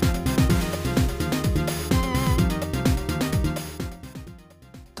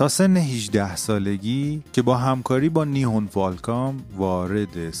 تا سن 18 سالگی که با همکاری با نیهون فالکام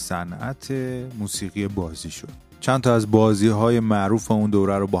وارد صنعت موسیقی بازی شد. چند تا از بازی‌های معروف اون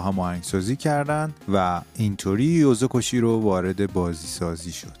دوره رو با هم آهنگسازی کردن و اینطوری یوزو کوشیرو وارد بازی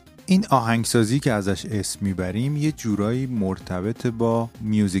سازی شد. این آهنگسازی که ازش اسم میبریم یه جورایی مرتبط با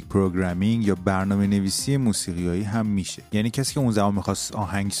میوزیک پروگرامینگ یا برنامه نویسی موسیقیایی هم میشه. یعنی کسی که اون زمان میخواست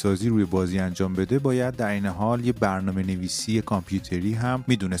آهنگسازی روی بازی انجام بده باید در این حال یه برنامه نویسی کامپیوتری هم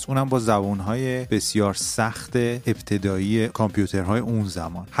میدونست، اونم با زبانهای بسیار سخت ابتدایی کامپیوترهای اون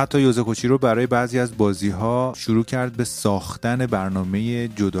زمان. حتی یوزو کوچیرو برای بعضی از بازی‌ها شروع کرد به ساختن برنامه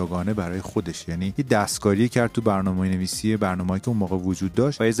جداگانه برای خودش، یعنی یه دستکاری کرد تو برنامه‌نویسی برنامه‌ای که اون موقع وجود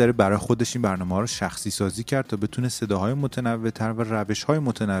داشت و یه ذره برای خودش این برنامه‌ها رو شخصی سازی کرد تا بتونه صداهای متنوع‌تر و روش‌های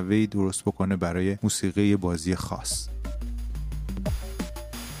متنوعی درست بکنه برای موسیقی بازی خاص.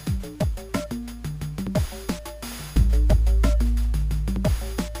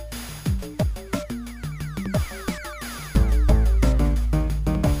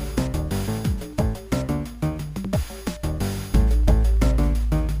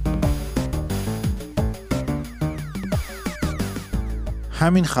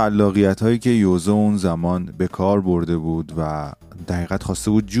 همین خلاقیت هایی که یوزو اون زمان به کار برده بود و دقیقاً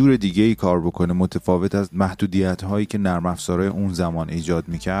خواسته بود جور دیگه ای کار بکنه متفاوت از محدودیت هایی که نرم افزارهای اون زمان ایجاد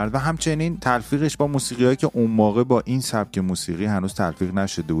میکرد و همچنین تلفیقش با موسیقی هایی که اون موقع با این سبک موسیقی هنوز تلفیق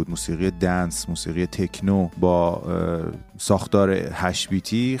نشده بود، موسیقی دنس، موسیقی تکنو با ساختار 8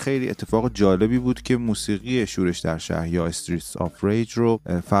 بیتی، خیلی اتفاق جالبی بود که موسیقی شورش در شهر یا استریتس آف ریج رو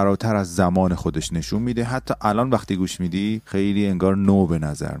فراتر از زمان خودش نشون میده. حتی الان وقتی گوش میدی خیلی انگار نو به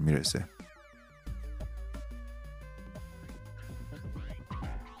نظر میرسه.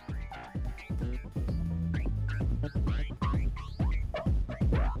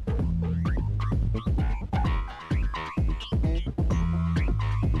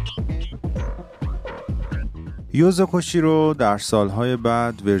 یوزو کوچیرو در سالهای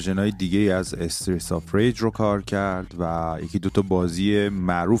بعد ورژن‌های دیگه از استریتس آف ریج رو کار کرد و یکی دوتا بازی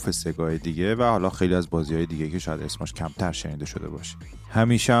معروف سگای دیگه و حالا خیلی از بازی‌های دیگه که شاید اسمش کمتر شنیده شده باشه.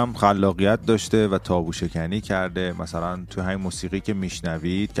 همیشه هم خلاقیت داشته و تابو شکنی کرده. مثلا تو همین موسیقی که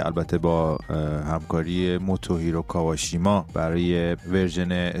میشنوید که البته با همکاری موتوهیرو کاواشیما برای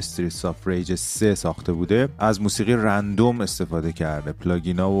ورژن استریتس آف ریج 3 ساخته بوده، از موسیقی رندوم استفاده کرده.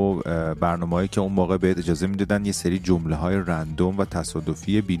 پلاگینا و برنامه‌هایی که اون موقع بهت اجازه میدادن یه سری جمله‌های رندوم و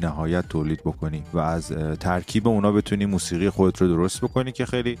تصادفی بی‌نهایت تولید بکنی و از ترکیب اونا بتونی موسیقی خودت رو درست بکنی که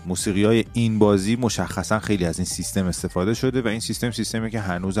خیلی موسیقی‌های این بازی مشخصا خیلی از این سیستم استفاده شده و این سیستمی که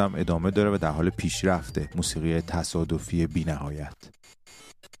هنوزم ادامه داره و در حال پیشرفته، موسیقی تصادفی بی‌نهایت.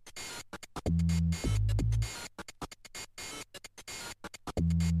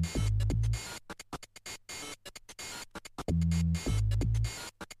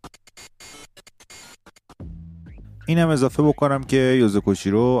 اینم اضافه بکنم که یوزو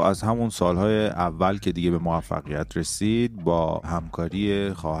کوچیرو از همون سالهای اول که دیگه به موفقیت رسید با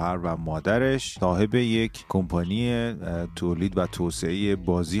همکاری خواهر و مادرش صاحب یک کمپانی تولید و توسعه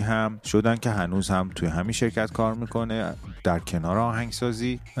بازی هم شدن که هنوز هم توی همین شرکت کار میکنه در کنار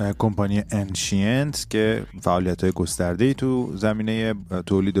آهنگسازی. کمپانی انشینت که فعالیت‌های گسترده‌ای تو زمینه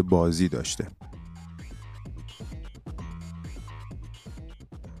تولید بازی داشته.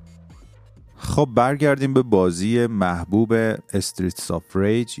 خب برگردیم به بازی محبوب استریتس آف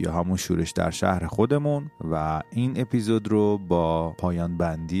ریج یا همون شورش در شهر خودمون و این اپیزود رو با پایان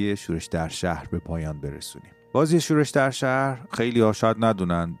بندی شورش در شهر به پایان برسونیم. بازی شورش در شهر خیلی ها شاید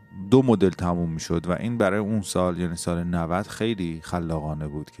ندونن 2 مدل تموم میشد و این برای اون سال یعنی سال 90 خیلی خلاقانه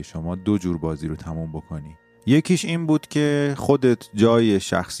بود که شما 2 جور بازی رو تموم بکنی. یکیش این بود که خودت جای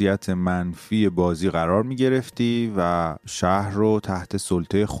شخصیت منفی بازی قرار می گرفتی و شهر رو تحت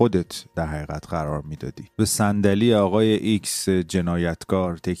سلطه خودت در حقیقت قرار می دادی. به صندلی آقای ایکس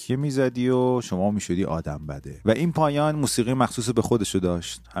جنایتکار تکیه می زدی و شما می شدی آدم بده و این پایان موسیقی مخصوص به خودشو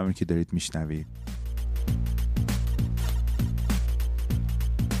داشت، همین که دارید می شنوید.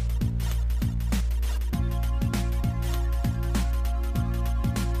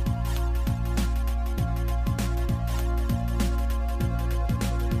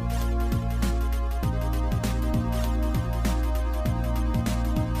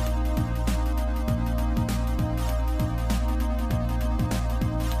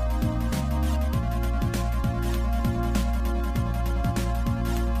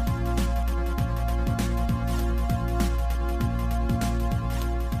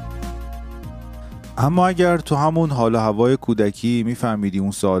 اما اگر تو همون حال و هوای کودکی میفهمیدی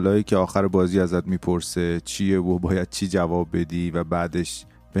اون سوالایی که آخر بازی ازت میپرسه چیه و باید چی جواب بدی و بعدش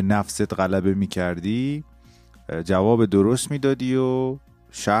به نفست غلبه میکردی، جواب درست میدادی و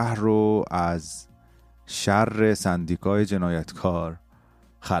شهر رو از شر سندیکای جنایتکار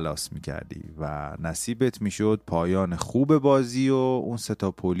خلاص میکردی و نصیبت میشد پایان خوب بازی و اون 3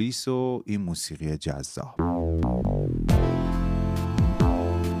 تا پلیس و این موسیقی جذاب.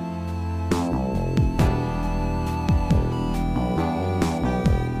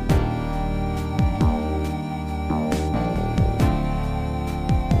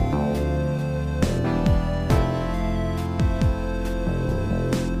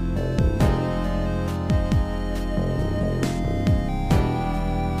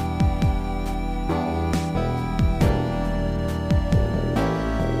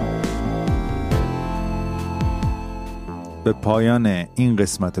 به پایان این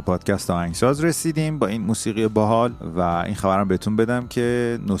قسمت پادکست آهنگساز رسیدیم با این موسیقی باحال و این خبرم بهتون بدم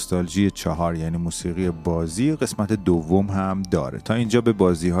که نوستالژی 4 یعنی موسیقی بازی قسمت دوم هم داره. تا اینجا به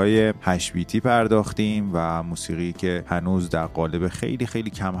بازی‌های 8 بیتی پرداختیم و موسیقی که هنوز در قالب خیلی خیلی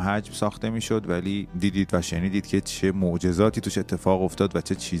کم حجم ساخته میشد، ولی دیدید و شنیدید که چه معجزاتی توش اتفاق افتاد و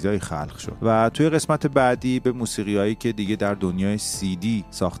چه چیزایی خلق شد. و توی قسمت بعدی به موسیقی‌هایی که دیگه در دنیای CD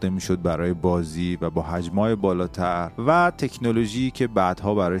ساخته میشد برای بازی و با حجم‌های بالاتر و تکنولوژی که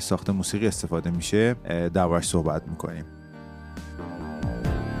بعدها برای ساخت موسیقی استفاده میشه دربارش صحبت میکنیم.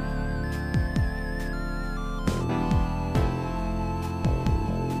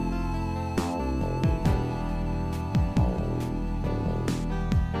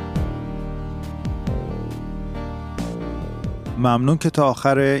 ممنون که تا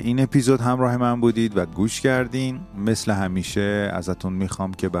آخر این اپیزود همراه من بودید و گوش کردین. مثل همیشه ازتون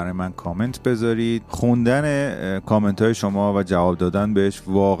میخوام که برای من کامنت بذارید. خوندن کامنت های شما و جواب دادن بهش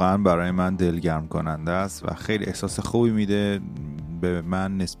واقعا برای من دلگرم کننده است و خیلی احساس خوبی میده به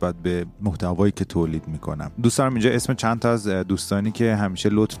من نسبت به محتوایی که تولید میکنم. دوست دارم اینجا اسم چند تا از دوستانی که همیشه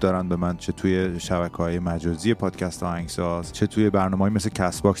لطف دارن به من، چه توی شبکه‌های مجازی پادکست آهنگساز، چه توی برنامه‌های مثل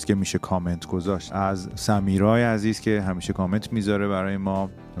کست باکس که میشه کامنت گذاشت، از سمیرای عزیز که همیشه کامنت میذاره برای ما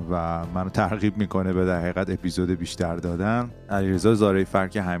و منو ترغیب میکنه به در حقیقت اپیزود بیشتر دادن، علیرضا زارعی‌فر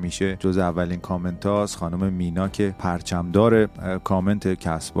که همیشه جز اولین کامنت هاست، خانم مینا که پرچمدار کامنت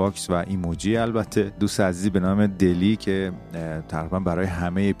کست باکس و ایموجی، البته دوست عزیزی به نام دلی که تقریبا برای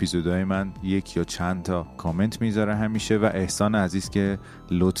همه اپیزودهای من یک یا چند تا کامنت میذاره همیشه، و احسان عزیز که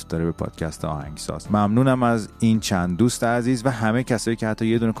لطف داره به پادکست آهنگساز. ممنونم از این چند دوست عزیز و همه کسایی که حتی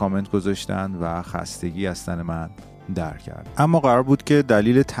یه دونه کامنت گذاشتن و خستگی از تن من در کرد. اما قرار بود که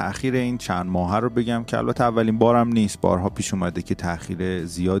دلیل تأخیر این چند ماه رو بگم که البته اولین بارم نیست، بارها پیش اومده که تأخیر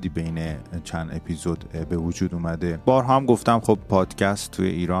زیادی بین چند اپیزود به وجود اومده. بارها هم گفتم خب پادکست توی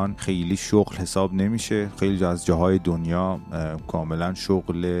ایران خیلی شغل حساب نمیشه، خیلی از جاهای دنیا کاملا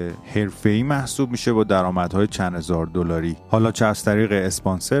شغل حرفه‌ای محسوب میشه با درآمدهای چند هزار دلاری، حالا چه از طریق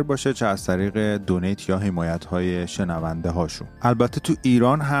اسپانسر باشه چه از طریق دونیت یا حمایت‌های شنونده هاشون. البته تو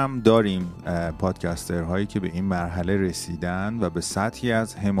ایران هم داریم پادکسترهایی که به این مرحله رسیدن و به سطحی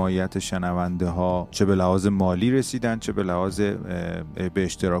از حمایت شنونده ها چه به لحاظ مالی رسیدن چه به لحاظ به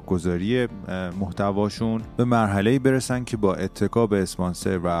اشتراک گذاری محتواشون به مرحله‌ای برسن که با اتکا به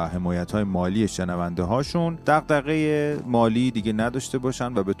اسپانسر و حمایت های مالی شنونده هاشون دغدغه مالی دیگه نداشته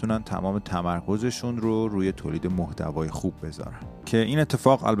باشن و بتونن تمام تمرکزشون رو روی تولید محتوای خوب بذارن. که این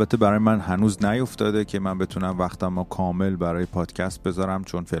اتفاق البته برای من هنوز نیفتاده که من بتونم وقتمو کامل برای پادکست بذارم،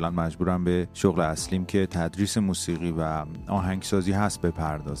 چون فعلا مجبورم به شغل اصلیم که تدریس موسیقی و آهنگسازی هست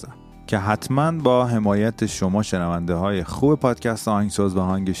بپردازم، که حتما با حمایت شما شنونده های خوب پادکست آهنگساز و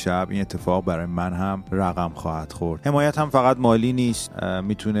آهنگ شب این اتفاق برای من هم رقم خواهد خورد. حمایت هم فقط مالی نیست،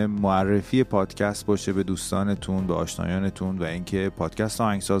 میتونه معرفی پادکست باشه به دوستانتون، به آشنایانتون و اینکه پادکست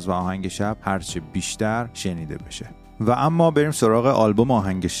آهنگساز و آهنگ شب هرچه بیشتر شنیده بشه. و اما بریم سراغ آلبوم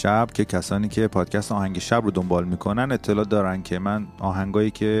آهنگ شب که کسانی که پادکست آهنگ شب رو دنبال میکنن اطلاع دارن که من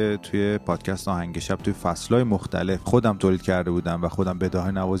آهنگایی که توی پادکست آهنگ شب توی فصلهای مختلف خودم تولید کرده بودم و خودم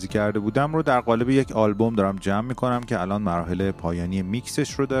بداهه نوازی کرده بودم رو در قالب یک آلبوم دارم جمع میکنم که الان مراحل پایانی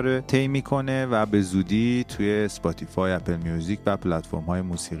میکسش رو داره طی میکنه و به زودی توی اسپاتیفای، اپل میوزیک و پلتفرم‌های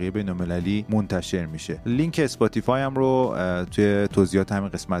موسیقی بین‌المللی منتشر میشه. لینک اسپاتیفای هم رو توی توضیحات همین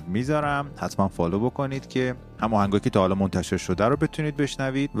قسمت میذارم، حتما فالو بکنید که هم آهنگایی که تا حالا منتشر شده رو بتونید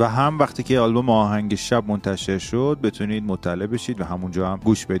بشنوید و هم وقتی که آلبوم آهنگ شب منتشر شد بتونید مطلع بشید و همونجا هم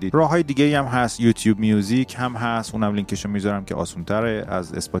گوش بدید. راههای دیگه هم هست، یوتیوب میوزیک هم هست، اونم لینکشو میذارم که آسان‌تره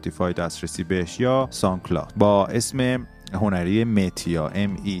از اسپاتیفای دسترسی بهش، یا سانکلاود با اسم هنری متیا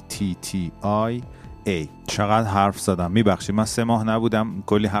METTIA. چقدر حرف زدم، میبخشید من 3 ماه نبودم،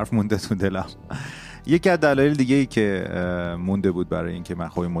 کلی حرف مونده تو دلم. یکی از دلایل دیگه ای که مونده بود برای اینکه من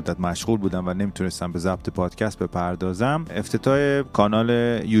خب این مدت مشغول بودم و نمیتونستم به ضبط پادکست بپردازم، افتتاح کانال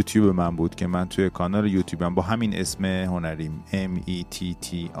یوتیوب من بود که من توی کانال یوتیوبم با همین اسم هنری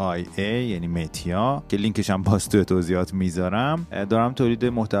METTIA یعنی متیا که لینکش هم باز توی توضیحات میذارم دارم تولید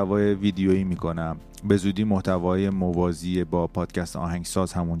محتوای ویدیویی میکنم. به زودی محتوای موازی با پادکست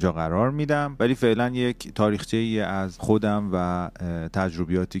آهنگساز همونجا قرار میدم، ولی فعلا یک تاریخچه‌ای از خودم و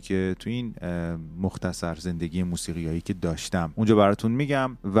تجربیاتی که تو این مختصر زندگی موسیقیایی که داشتم اونجا براتون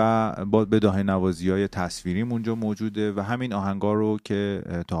میگم و با بداهه نوازی‌های تصویریم اونجا موجوده و همین آهنگا رو که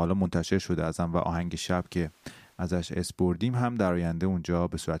تا حالا منتشر شده ازم و آهنگ شب که ازش اسپردیم هم در آینده اونجا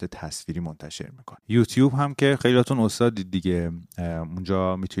به صورت تصویری منتشر میکنم. یوتیوب هم که خیلیاتون استادید دیگه،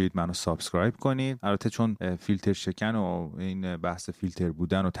 اونجا میتونید منو سابسکرایب کنید. البته چون فیلتر شکن و این بحث فیلتر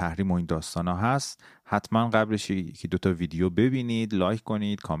بودن و تحریم و این داستانا هست، حتما قبلش یکی دو تا ویدیو ببینید، لایک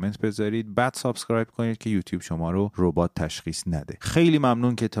کنید، کامنت بذارید، بعد سابسکرایب کنید که یوتیوب شما رو ربات تشخیص نده. خیلی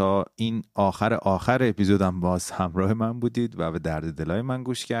ممنون که تا این آخر اپیزودم باز همراه من بودید و به درد دلای من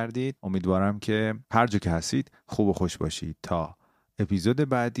گوش کردید. امیدوارم که هر جا که هستید خوب و خوش باشید. تا اپیزود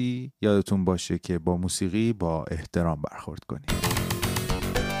بعدی یادتون باشه که با موسیقی با احترام برخورد کنید.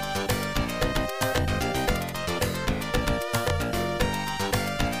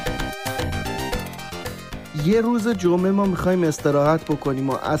 یه روز جمعه ما میخوایم استراحت بکنیم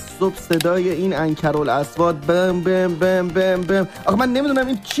و از صبح صدای این عنکرالاسواد بم بم بم بم بم. آخه من نمیدونم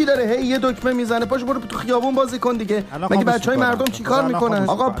این چی داره، هی یه دکمه میزنه. پاشو برو تو خیابون بازی کن دیگه. مگه بچهای مردم چیکار میکنن؟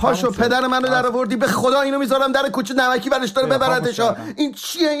 آقا پاشو، پدر منو در آوردی، به خدا اینو میذارم در کوچه نمکی برش داره ببردش. این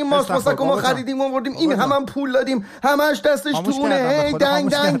چیه این ماسک ما خریدیم آوردیم، این هم پول دادیم، همش دستش تو اونه. هی دنگ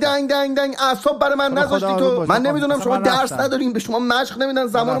دنگ دنگ دنگ دنگ اعصاب برای من نذاشتی تو. من نمیدونم شما درس ندارین، به شما مشق نمیدن.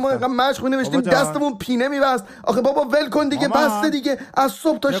 زمان ما اینقدر مشق نوشتیم دستمون پینه میبست. آخه بابا ول کن دیگه، بسته دیگه. از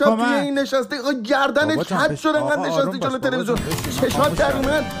صبح تا شب توی این نشسته، گردنش حد شده انقدر نشسته جلوی تلویزیون، چشات در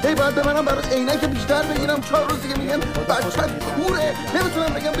اومد. هی بعد منم برات عینک بیشتر بگیرم. 4 روز دیگه میگن بچه‌ت کوره،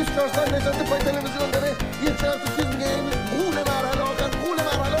 نمیتونم بگم 24 ساعت نشسته پای تلویزیون.